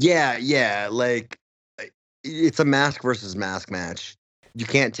 Yeah, like, it's a mask versus mask match. You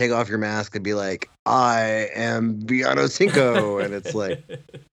can't take off your mask and be like, I am Villano Cinco, and it's like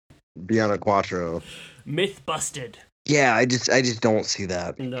Villano Quattro. Myth busted. Yeah, I just don't see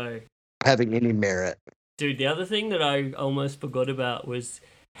that having any merit. Dude, the other thing that I almost forgot about was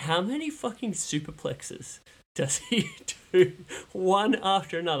how many fucking superplexes does he do one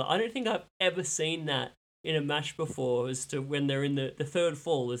after another? I don't think I've ever seen that in a match before, as to when they're in the third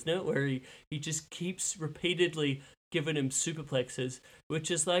fall, isn't it? Where he just keeps repeatedly giving him superplexes, which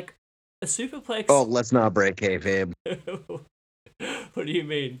is like a superplex. Oh, let's not break kayfabe. What do you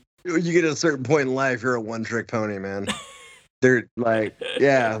mean? You get to a certain point in life, you're a one-trick pony, man. They're like,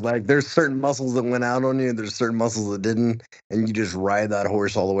 there's certain muscles that went out on you, there's certain muscles that didn't, and you just ride that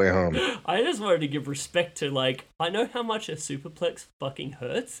horse all the way home. I just wanted to give respect to, I know how much a superplex fucking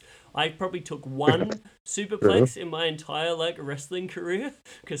hurts. I probably took one superplex in my entire, wrestling career,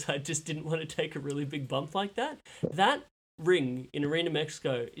 because I just didn't want to take a really big bump like that. That ring in Arena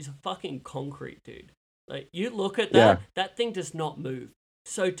Mexico is fucking concrete, dude. You look at that, that thing does not move.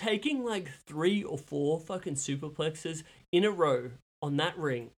 So taking 3 or 4 fucking superplexes in a row on that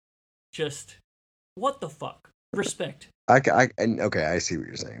ring, just what the fuck? Respect. Okay, I see what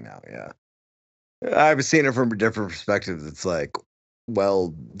you're saying now. Yeah, I've seen it from a different perspective. It's like,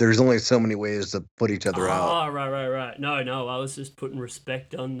 well, there's only so many ways to put each other out. Oh, right. No, I was just putting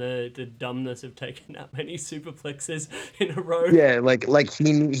respect on the dumbness of taking that many superplexes in a row. Yeah, like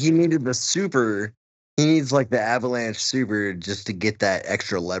he needed the super. He needs the avalanche super just to get that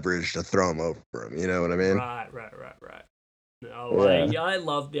extra leverage to throw him over him. You know what I mean? Right. No, yeah. I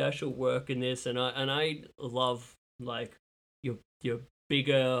love the actual work in this, and I love your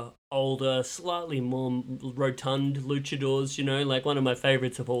bigger, older, slightly more rotund luchadors. One of my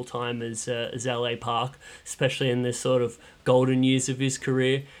favorites of all time is LA Park, especially in this sort of golden years of his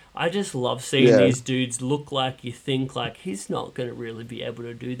career. I just love seeing these dudes look like you think he's not going to really be able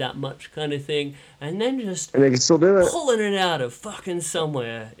to do that much kind of thing, and then just and they can still do it. Pulling it out of fucking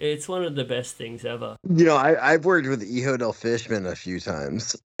somewhere. It's one of the best things ever. I've worked with Hijo del Fishman a few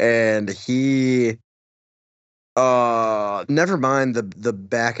times, and he never mind the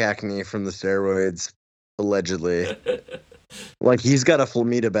back acne from the steroids, allegedly. He's got a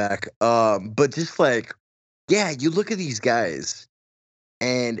Flamita back. But just you look at these guys,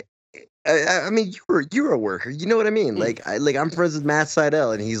 and I mean, you're a worker. You know what I mean? I'm friends with Matt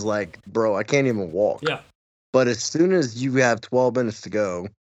Seidel, and he's like, bro, I can't even walk. Yeah. But as soon as you have 12 minutes to go,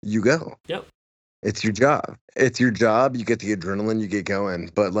 you go. Yep. It's your job. You get the adrenaline, you get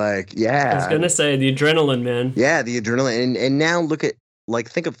going. But I was gonna say the adrenaline, man. Yeah, the adrenaline, and now look at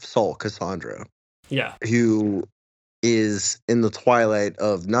think of Saul Cassandro. Yeah. Who is in the twilight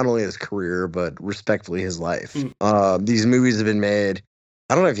of not only his career but respectfully his life. These movies have been made.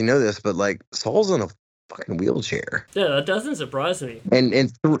 I don't know if you know this, but Saul's in a fucking wheelchair. Yeah, that doesn't surprise me.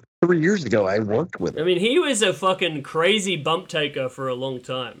 And 3 years ago, I worked with him. I mean, he was a fucking crazy bump taker for a long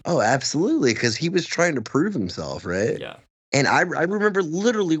time. Oh, absolutely, because he was trying to prove himself, right? Yeah. And I remember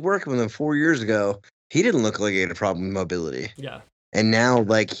literally working with him 4 years ago. He didn't look like he had a problem with mobility. Yeah. And now,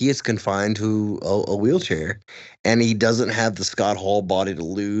 he is confined to a wheelchair, and he doesn't have the Scott Hall body to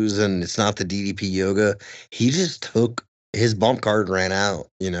lose, and it's not the DDP yoga. He just took his bump card, ran out,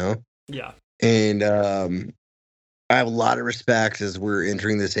 Yeah. And I have a lot of respect as we're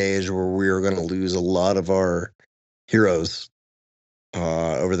entering this age where we are going to lose a lot of our heroes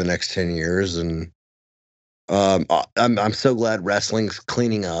over the next 10 years, and I'm so glad wrestling's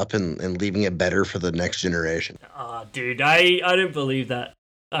cleaning up and leaving it better for the next generation. Dude, I don't believe that.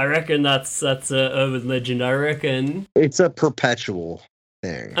 I reckon that's a urban legend. I reckon it's a perpetual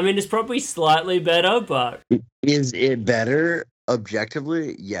thing. I mean, it's probably slightly better, but is it better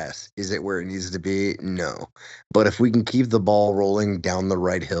objectively? Yes. Is it where it needs to be? No. But if we can keep the ball rolling down the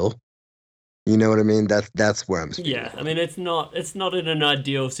right hill, you know what I mean? That's where I'm speaking. Yeah, I mean, it's not in an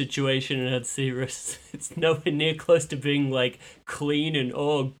ideal situation, and it's nowhere near close to being clean and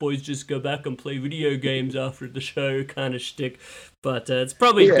boys just go back and play video games after the show kind of shtick. But it's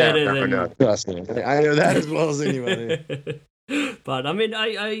probably better than. No, trust me, I know that as well as anybody. But I mean,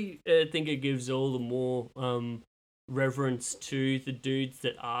 I think it gives all the more reverence to the dudes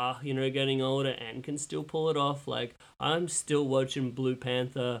that are, getting older and can still pull it off. Like, I'm still watching Blue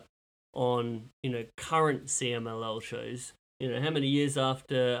Panther on, current CMLL shows. How many years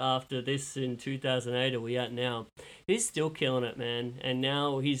after this in 2008 are we at now? He's still killing it, man. And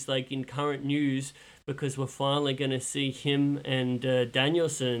now he's like in current news because we're finally going to see him and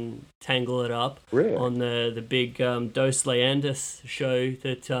Danielson tangle it up Really? on the big Dos Leandas show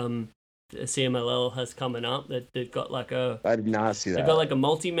that CMLL has coming up. That got like I did not see they that. got like a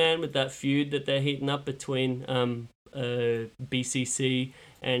multi-man with that feud that they're heating up between BCC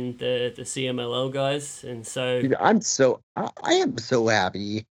and the CMLL guys, and so Dude, I am so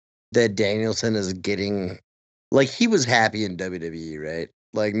happy that Danielson is getting, like, he was happy in WWE, right?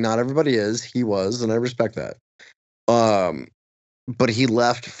 Like, not everybody is. He was, and I respect that. But he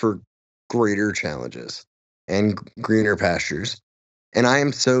left for greater challenges and greener pastures. And I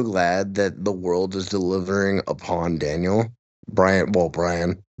am so glad that the world is delivering upon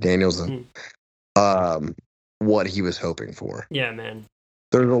Brian Danielson, what he was hoping for. yeah, man.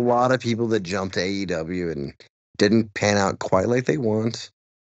 There's a lot of people that jumped to AEW and didn't pan out quite like they want.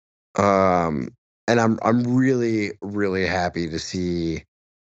 And I'm really, really happy to see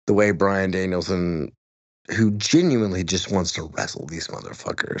the way Brian Danielson, who genuinely just wants to wrestle these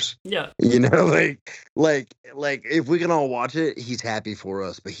motherfuckers. Yeah. Like if we can all watch it, he's happy for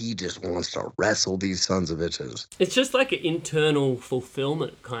us, but he just wants to wrestle these sons of bitches. It's just like an internal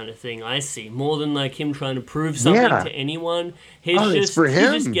fulfillment kind of thing, I see, more than like him trying to prove something to anyone. He's it's for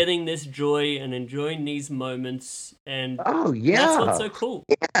him. He's just getting this joy and enjoying these moments, and that's what's so cool.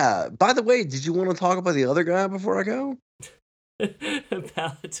 Yeah. By the way, did you want to talk about the other guy before I go?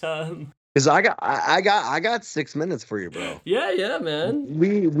 About because I got 6 minutes for you, bro. Yeah, man.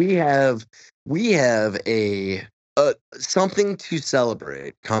 We have a something to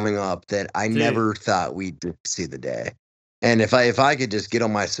celebrate coming up that I never thought we'd see the day. And if I could just get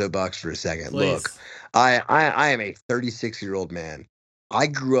on my soapbox for a second, please. Look, I am a 36-year-old man. I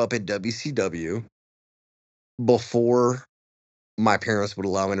grew up at WCW before my parents would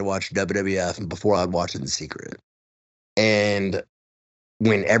allow me to watch WWF and before I'd watch it in secret. And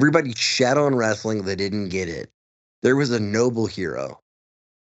when everybody shat on wrestling that didn't get it, there was a noble hero.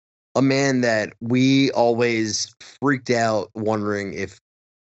 A man that we always freaked out wondering if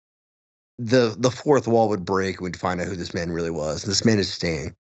the fourth wall would break and we'd find out who this man really was. This man is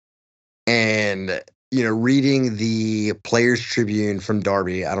Sting. And, reading the Players Tribune from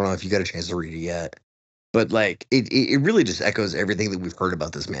Darby, I don't know if you got a chance to read it yet, but like it really just echoes everything that we've heard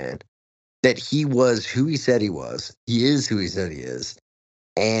about this man. That he was who he said he was. He is who he said he is.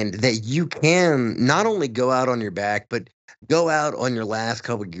 And that you can not only go out on your back, but go out on your last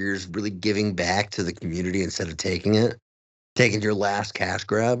couple of years really giving back to the community instead of taking your last cash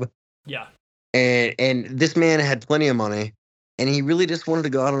grab. Yeah. And this man had plenty of money, and he really just wanted to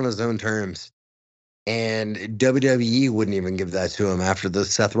go out on his own terms. And WWE wouldn't even give that to him after the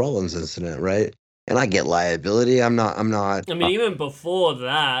Seth Rollins incident, right? And I get liability. I'm not. I mean, even before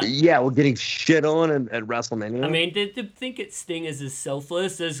that. Yeah, we're getting shit on at WrestleMania. I mean, to think it Sting is as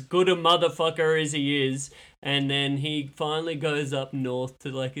selfless, as good a motherfucker as he is, and then he finally goes up north to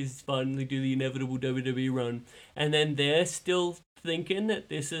like finally do the inevitable WWE run, and then they're still thinking that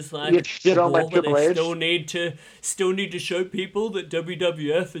this is like shit on by Triple H. Still need to show people that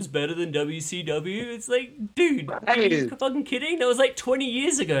WWF is better than WCW. It's like, dude, are you fucking kidding? That was like 20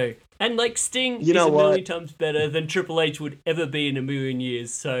 years ago. And like Sting is a million times better than Triple H would ever be in a million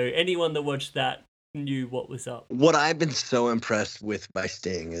years. So anyone that watched that knew what was up. What I've been so impressed with by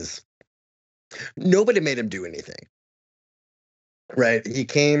Sting is nobody made him do anything. Right? He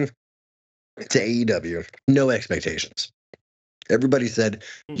came to AEW, no expectations. Everybody said,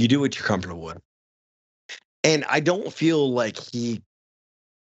 you do what you're comfortable with. And I don't feel like he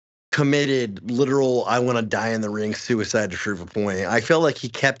committed literal, I want to die in the ring, suicide to prove a point. I feel like he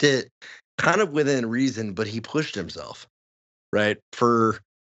kept it kind of within reason, but he pushed himself, right? For,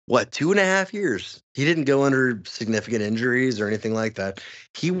 2.5 years? He didn't go under significant injuries or anything like that.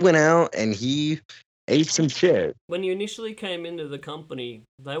 He went out and he ate some shit. When you initially came into the company,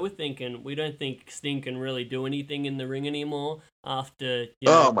 they were thinking, we don't think Sting can really do anything in the ring anymore after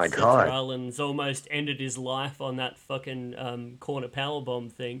Seth Rollins almost ended his life on that fucking corner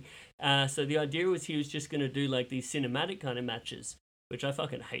powerbomb thing. So the idea was he was just going to do like these cinematic kind of matches. which I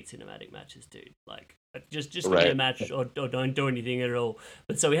fucking hate cinematic matches, dude. Like, just give me a Right. match or don't do anything at all.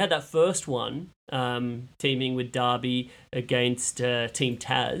 But so we had that first one, teaming with Darby against Team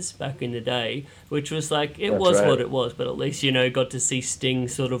Taz back in the day, which was like, it That's was right. what it was, but at least, got to see Sting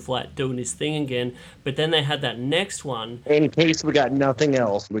sort of like doing his thing again. But then they had that next one. In case we got nothing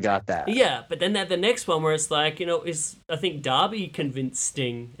else, we got that. Yeah, but then they had the next one where it's like, I think Darby convinced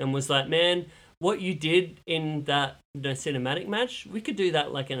Sting and was like, man, what you did in that cinematic match, we could do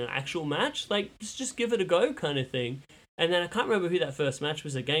that like in an actual match. Like, just give it a go kind of thing. And then I can't remember who that first match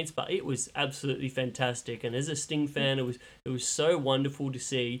was against, but it was absolutely fantastic. And as a Sting fan, it was so wonderful to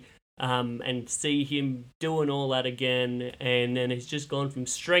see. And see him doing all that again, and then he's just gone from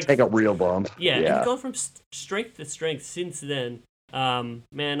strength. Take a real bump. Yeah, and he's gone from strength to strength since then.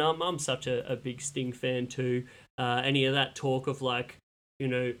 Man, I'm such a big Sting fan too. Any of that talk of like,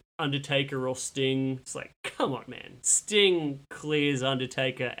 Undertaker or Sting, it's like, come on, man. Sting clears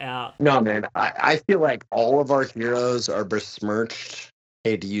Undertaker out. No, man, I feel like all of our heroes are besmirched.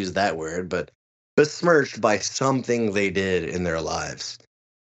 Hate to use that word, but besmirched by something they did in their lives.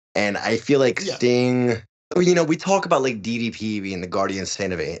 And I feel like Sting, we talk about like DDP being the guardian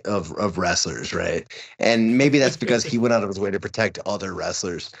saint of wrestlers, right? And maybe that's because he went out of his way to protect other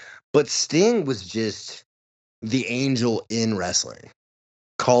wrestlers. But Sting was just the angel in wrestling.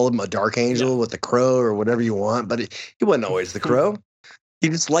 Call him a dark angel with the crow or whatever you want, but he wasn't always the crow. He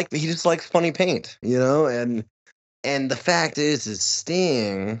just likes funny paint, And the fact is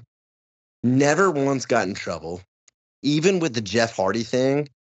Sting never once got in trouble. Even with the Jeff Hardy thing,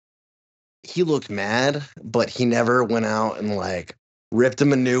 he looked mad, but he never went out and like ripped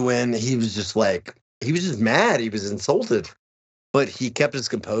him a new one. He was just mad. He was insulted, but he kept his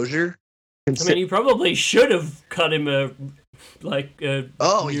composure. I mean, he probably should have cut him a new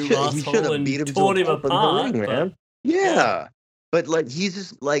asshole and beat him torn him apart, ring, man. Yeah. But like he's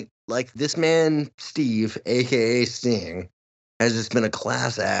just like this man Steve, aka Sting, has just been a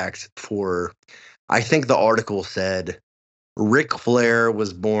class act for. I think the article said Ric Flair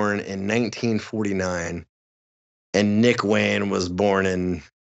was born in 1949, and Nick Wayne was born in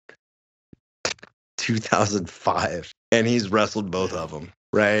 2005, and he's wrestled both of them,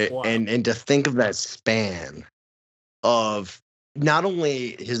 right? Wow. And to think of that span of not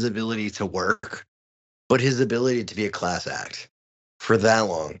only his ability to work, but his ability to be a class act for that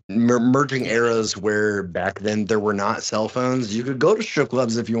long. Merging eras where back then there were not cell phones. You could go to strip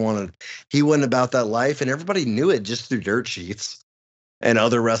clubs if you wanted. He went about that life, and everybody knew it just through dirt sheets and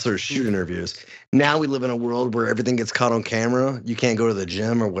other wrestlers' shoot interviews. Now we live in a world where everything gets caught on camera. You can't go to the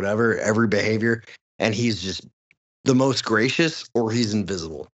gym or whatever, every behavior. And he's just the most gracious, or he's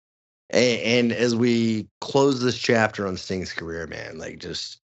invisible. And as we close this chapter on Sting's career, man, like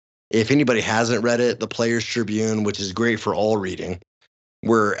just if anybody hasn't read it, the Players Tribune, which is great for all reading,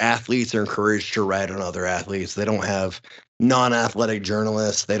 where athletes are encouraged to write on other athletes. They don't have non-athletic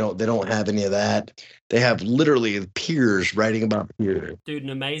journalists. They don't have any of that. They have literally peers writing about peers. Dude, an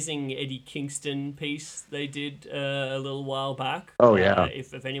amazing Eddie Kingston piece they did a little while back. Oh yeah.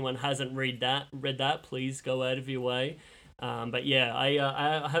 If anyone hasn't read that, please go out of your way. But yeah,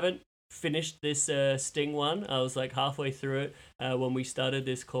 I haven't finished this Sting one. I was like halfway through it when we started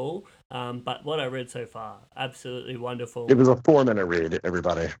this call. But what I read so far, absolutely wonderful. It was a 4-minute read,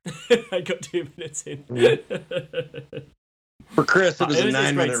 everybody. I got 2 minutes in. For Chris, it was a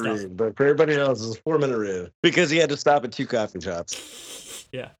 9-minute read, but for everybody else, it was a 4-minute read because he had to stop at 2 coffee shops.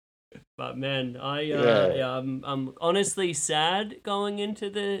 Yeah, but man, I'm honestly sad going into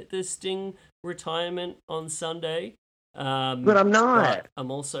the Sting retirement on Sunday. But I'm not. But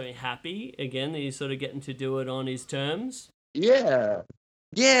I'm also happy again that he's sort of getting to do it on his terms. Yeah.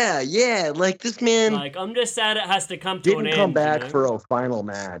 Like this man. Like I'm just sad it has to come to an end. Didn't come back for a final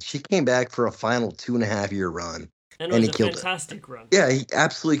match. He came back for a final 2.5-year run. And it was a fantastic run. Yeah, he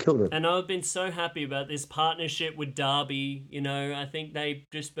absolutely killed it. And I've been so happy about this partnership with Darby. I think they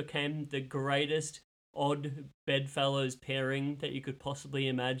just became the greatest odd bedfellows pairing that you could possibly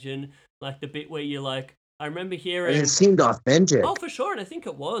imagine. Like the bit where you're like, I remember hearing... And it seemed authentic. Oh, for sure, and I think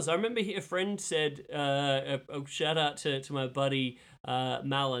it was. I remember a friend said, a shout out to my buddy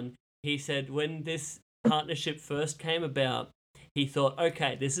Malin, he said when this partnership first came about, he thought,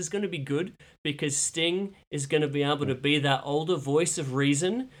 okay, this is going to be good because Sting is going to be able to be that older voice of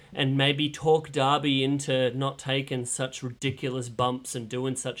reason and maybe talk Darby into not taking such ridiculous bumps and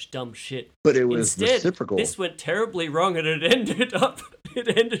doing such dumb shit. But it was reciprocal. This went terribly wrong, and it ended up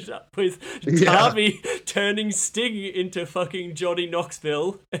with Darby turning Sting into fucking Johnny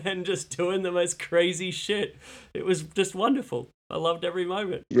Knoxville and just doing the most crazy shit. It was just wonderful. I loved every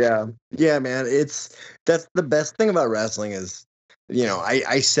moment. Yeah, man. That's the best thing about wrestling is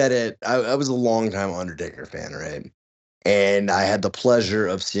I said it. I was a longtime Undertaker fan, right? And I had the pleasure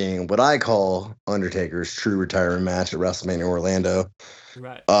of seeing what I call Undertaker's true retirement match at WrestleMania Orlando,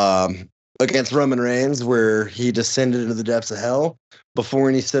 Right. um, against Roman Reigns, where he descended into the depths of hell before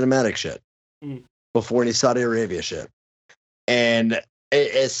any cinematic shit, Mm. before any Saudi Arabia shit. And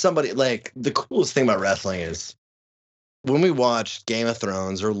as somebody, like, the coolest thing about wrestling is when we watch Game of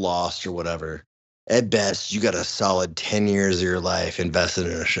Thrones or Lost or whatever, at best, you got a solid 10 years of your life invested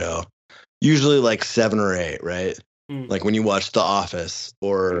in a show. Usually like 7 or 8, right? Mm. Like when you watch The Office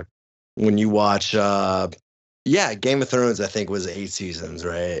or when you watch, Game of Thrones, I think was 8 seasons,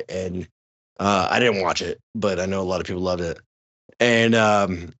 right? And I didn't watch it, but I know a lot of people loved it. And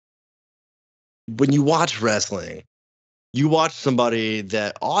when you watch wrestling, you watch somebody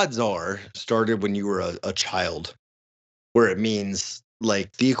that odds are started when you were a child, where it means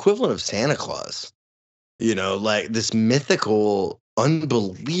like the equivalent of Santa Claus, like this mythical,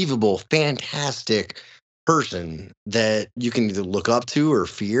 unbelievable, fantastic person that you can either look up to or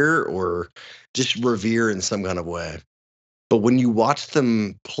fear or just revere in some kind of way. But when you watch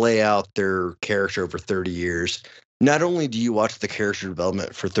them play out their character over 30 years, not only do you watch the character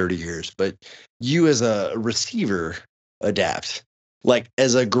development for 30 years, but you as a receiver adapt. Like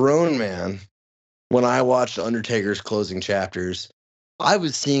as a grown man, when I watched Undertaker's closing chapters, I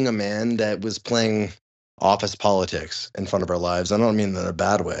was seeing a man that was playing office politics in front of our lives. I don't mean that in a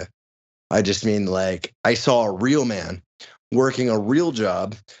bad way. I just mean like I saw a real man working a real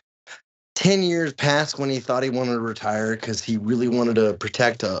job 10 years past when he thought he wanted to retire because he really wanted to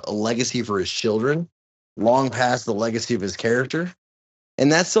protect a legacy for his children, long past the legacy of his character.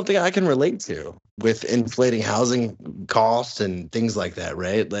 And that's something I can relate to with inflating housing costs and things like that,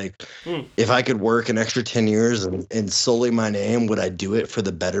 right? Like, Mm. if I could work an extra 10 years and sully my name, would I do it for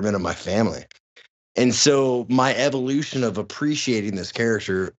the betterment of my family? And so my evolution of appreciating this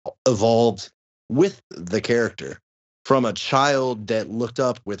character evolved with the character from a child that looked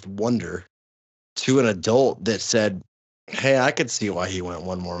up with wonder to an adult that said, hey, I could see why he went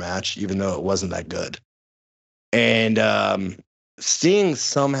one more match, even though it wasn't that good. And Sting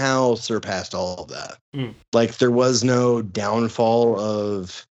somehow surpassed all of that. Mm. Like there was no downfall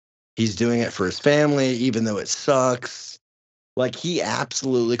of he's doing it for his family, even though it sucks. Like he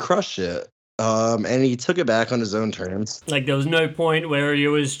absolutely crushed it. And he took it back on his own terms. Like there was no point where he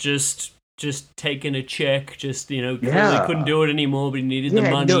was just taking a check, just clearly couldn't Yeah. do it anymore, but he needed the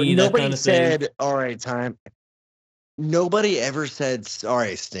Yeah. money, that Nobody kind of thing. said, all right, time. Nobody ever said, all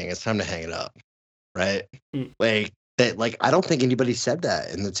right, Sting, it's time to hang it up. Right? Mm. Like that, like I don't think anybody said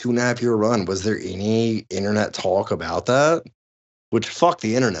that in the 2.5 year run. Was there any internet talk about that? Which fuck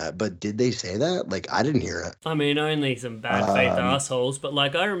the internet, but did they say that? Like I didn't hear it. I mean, only some bad faith assholes, but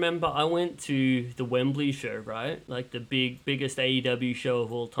like I remember I went to the Wembley show, right? Like the biggest AEW show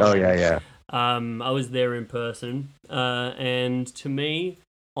of all time. Oh yeah. I was there in person, and to me,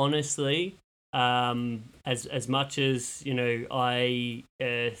 honestly, as much as I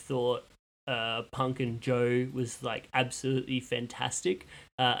thought Punk and Joe was like absolutely fantastic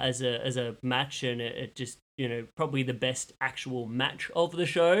as a match, and it just probably the best actual match of the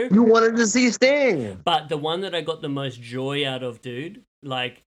show. You wanted to see Sting. But the one that I got the most joy out of, dude,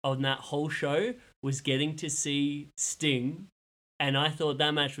 like on that whole show, was getting to see Sting. And I thought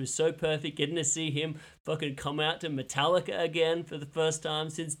that match was so perfect, getting to see him fucking come out to Metallica again for the first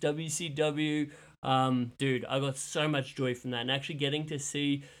time since WCW. Dude, I got so much joy from that. And actually getting to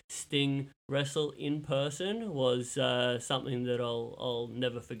see Sting wrestle in person was something that I'll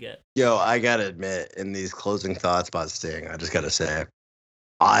never forget. Yo, I gotta admit, in these closing thoughts about Sting, I just gotta say,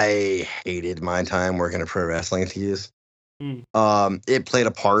 I hated my time working at Pro Wrestling Tees. It played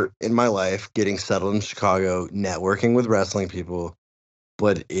a part in my life getting settled in Chicago, networking with wrestling people,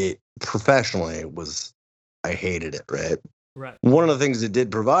 but it professionally was, I hated it, right? Right. One of the things it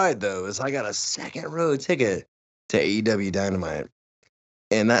did provide, though, is I got a second row ticket to AEW Dynamite.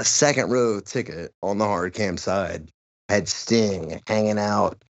 And that second row ticket on the hard cam side had Sting hanging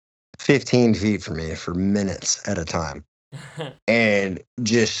out 15 feet from me for minutes at a time. And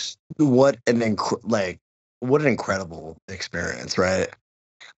just what an incredible experience, right?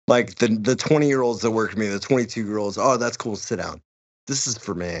 Like the 20-year-olds that work for me, the 22-year-olds, oh, that's cool, sit down. This is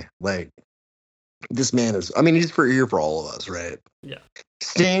for me. Like this man is, I mean, he's here for all of us, right? Yeah.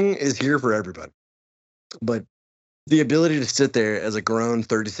 Sting is here for everybody. But the ability to sit there as a grown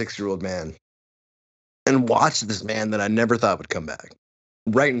 36-year-old man and watch this man that I never thought would come back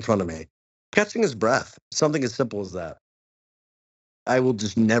right in front of me, catching his breath, something as simple as that. I will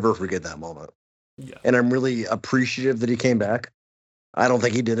just never forget that moment. Yeah. And I'm really appreciative that he came back. I don't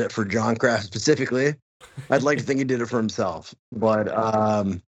think he did it for John Kraft specifically. I'd like to think he did it for himself, but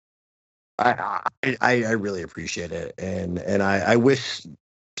I really appreciate it, and I wish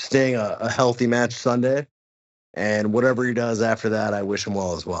staying a healthy match Sunday, and whatever he does after that, I wish him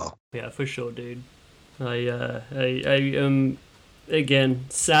well as well. Yeah, for sure, dude. I am again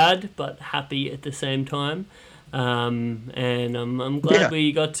sad but happy at the same time, and I'm glad Yeah,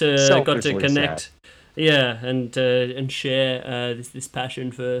 we got to selfishly sad. connect, yeah, and share this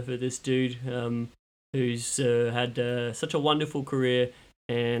passion for this dude, who's had such a wonderful career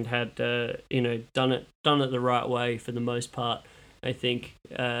and had done it the right way for the most part. I think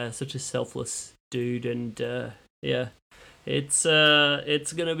such a selfless dude, and yeah, it's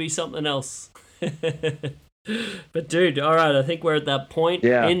gonna be something else. But dude, all right, I think we're at that point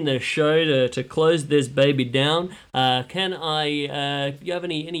Yeah. in the show to close this baby down. Can I? You have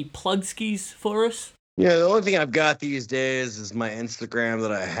any plug skis for us? Yeah, the only thing I've got these days is my Instagram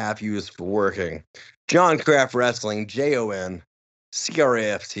that I half use for working. John Craft Wrestling, JONCRAFT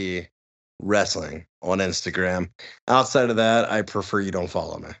Wrestling on Instagram. Outside of that, I prefer you don't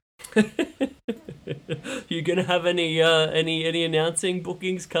follow me. You gonna have any announcing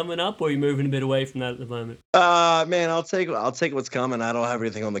bookings coming up, or are you moving a bit away from that at the moment? Man, I'll take what's coming. I don't have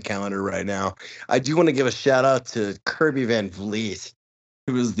anything on the calendar right now. I do want to give a shout out to Kirby Van Vliet,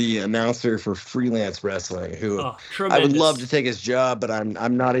 who is the announcer for Freelance Wrestling, who Oh, I would love tremendous. to take his job, but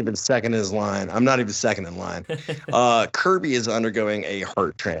I'm not even second in his line. I'm not even second in line. Kirby is undergoing a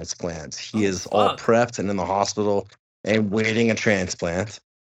heart transplant. He Oh is all fuck. prepped and in the hospital and waiting a transplant.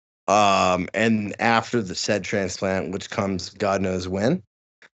 And after the said transplant, which comes God knows when,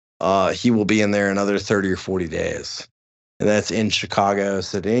 he will be in there another 30 or 40 days. And that's in Chicago.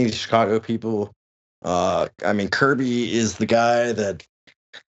 So to any Chicago people, I mean, Kirby is the guy that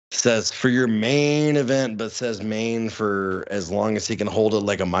says for your main event, but says main for as long as he can hold it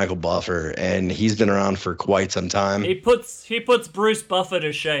like a Michael Buffer. And he's been around for quite some time. He puts Bruce Buffer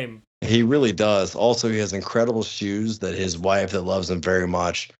to shame. He really does. Also, he has incredible shoes that his wife that loves him very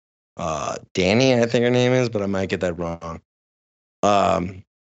much, Danny, I think her name is, but I might get that wrong. Um,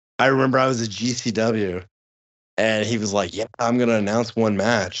 I remember I was at GCW and he was like, "Yeah, I'm gonna announce one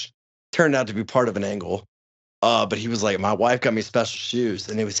match." Turned out to be part of an angle. But he was like, "My wife got me special shoes,"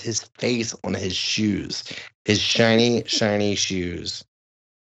 and it was his face on his shoes, his shiny, shiny shoes.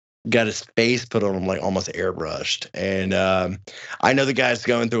 Got his face put on him like almost airbrushed. And I know the guy's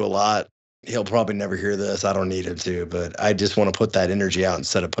going through a lot. He'll probably never hear this. I don't need him to, but I just want to put that energy out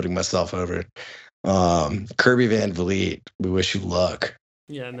instead of putting myself over. Kirby Van Vliet, we wish you luck.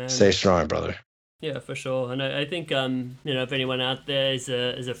 Yeah, Stay man. strong, brother. Yeah, for sure. And I think if anyone out there is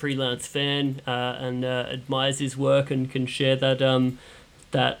a freelance fan and admires his work and can share that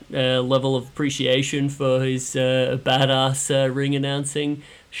level of appreciation for his badass ring announcing,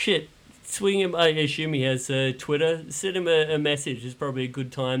 shit, swing him. I assume he has Twitter. Send him a message. It's probably a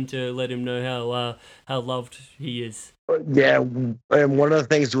good time to let him know how loved he is. Yeah, and one of the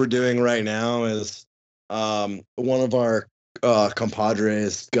things we're doing right now is one of our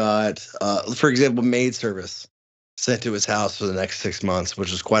compadres got, for example, maid service sent to his house for the next 6 months,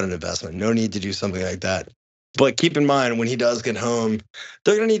 which is quite an investment. No need to do something like that. But keep in mind when he does get home,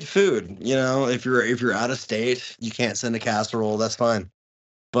 they're gonna need food. You know, if you're out of state, you can't send a casserole. That's fine.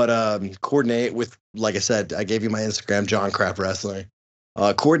 But coordinate with, like I said, I gave you my Instagram, John Craft Wrestling.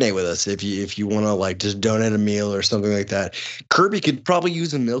 Coordinate with us if you want to like just donate a meal or something like that. Kirby could probably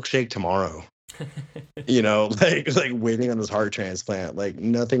use a milkshake tomorrow. You know, like waiting on his heart transplant. Like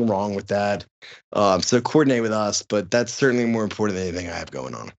nothing wrong with that. So coordinate with us, but that's certainly more important than anything I have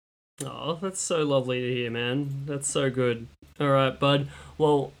going on. Oh, that's so lovely to hear, man. That's so good. All right, bud.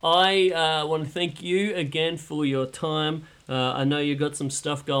 Well, I want to thank you again for your time. I know you got some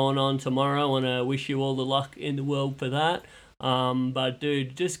stuff going on tomorrow, and I wish you all the luck in the world for that. But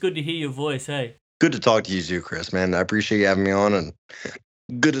dude, just good to hear your voice. Hey. Good to talk to you too, Chris, man. I appreciate you having me on, and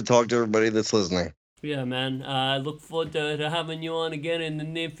good to talk to everybody that's listening. Yeah, man. I look forward to having you on again in the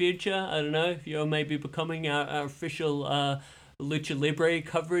near future. I don't know if you're maybe becoming our official Lucha Libre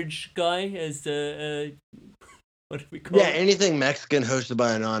coverage guy as what do we call Yeah, it? anything Mexican hosted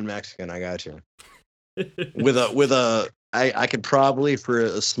by a non-Mexican, I got you. I could probably for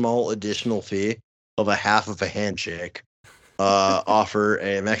a small additional fee of a half of a handshake, offer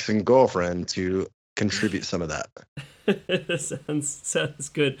a Mexican girlfriend to contribute some of that. Sounds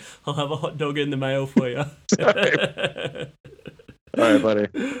good. I'll have a hot dog in the mail for you. All right, buddy.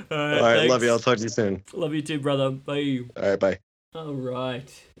 All All right, right, love you. I'll thanks. talk to you soon. Love you too, brother. Bye. All right, bye. All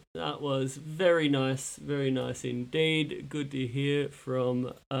right. That was very nice indeed. Good to hear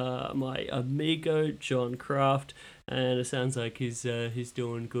from my amigo John Craft, and it sounds like he's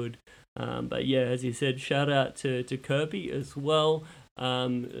doing good. But yeah, as you said, shout out to Kirby as well.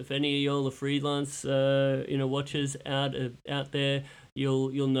 If any of y'all are freelance, watchers out there,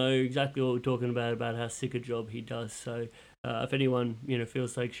 you'll know exactly what we're talking about how sick a job he does. So if anyone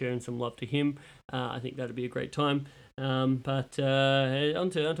feels like sharing some love to him, I think that'd be a great time. But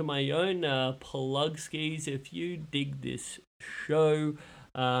onto my own plug skis. If you dig this show,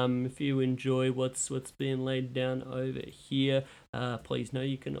 if you enjoy what's being laid down over here, please know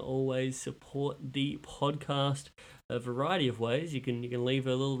you can always support the podcast a variety of ways. You can leave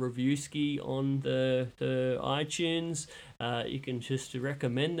a little review ski on the iTunes. You can just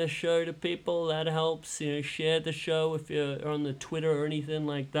recommend the show to people. That helps. Share the show if you're on the Twitter or anything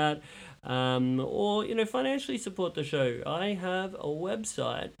like that. Or financially support the show. I have a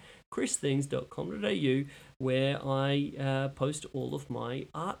website, christhings.com.au, where I post all of my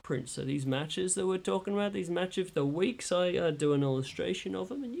art prints. So these matches that we're talking about, these match of the weeks, I do an illustration of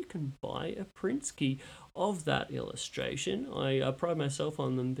them, and you can buy a print ski of that illustration. I pride myself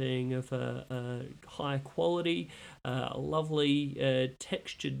on them being of a high quality, lovely,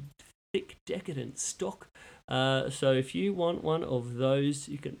 textured, thick, decadent stock. So if you want one of those,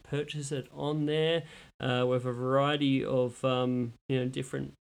 you can purchase it on there with a variety of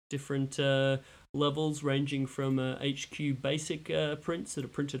different levels, ranging from HQ basic prints that are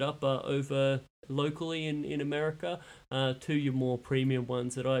printed up over locally in America to your more premium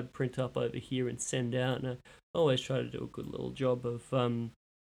ones that I print up over here and send out. And I always try to do a good little job of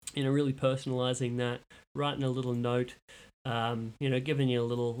really personalizing that, writing a little note, giving you a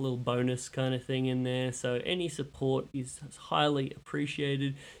little bonus kind of thing in there. So any support is highly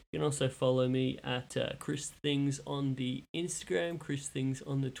appreciated. You can also follow me at Chris Things on the Instagram, Chris Things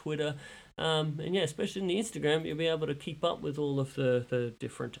on the Twitter. And yeah, especially in the Instagram, you'll be able to keep up with all of the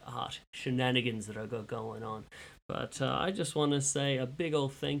different art shenanigans that I got going on. But I just want to say a big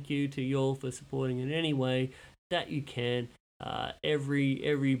old thank you to y'all for supporting in any way that you can.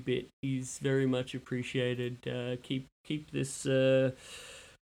 Every bit is very much appreciated. Keep this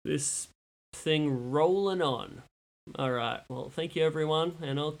this thing rolling on. All right. Well, thank you everyone,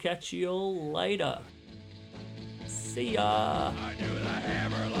 and I'll catch you all later. See ya.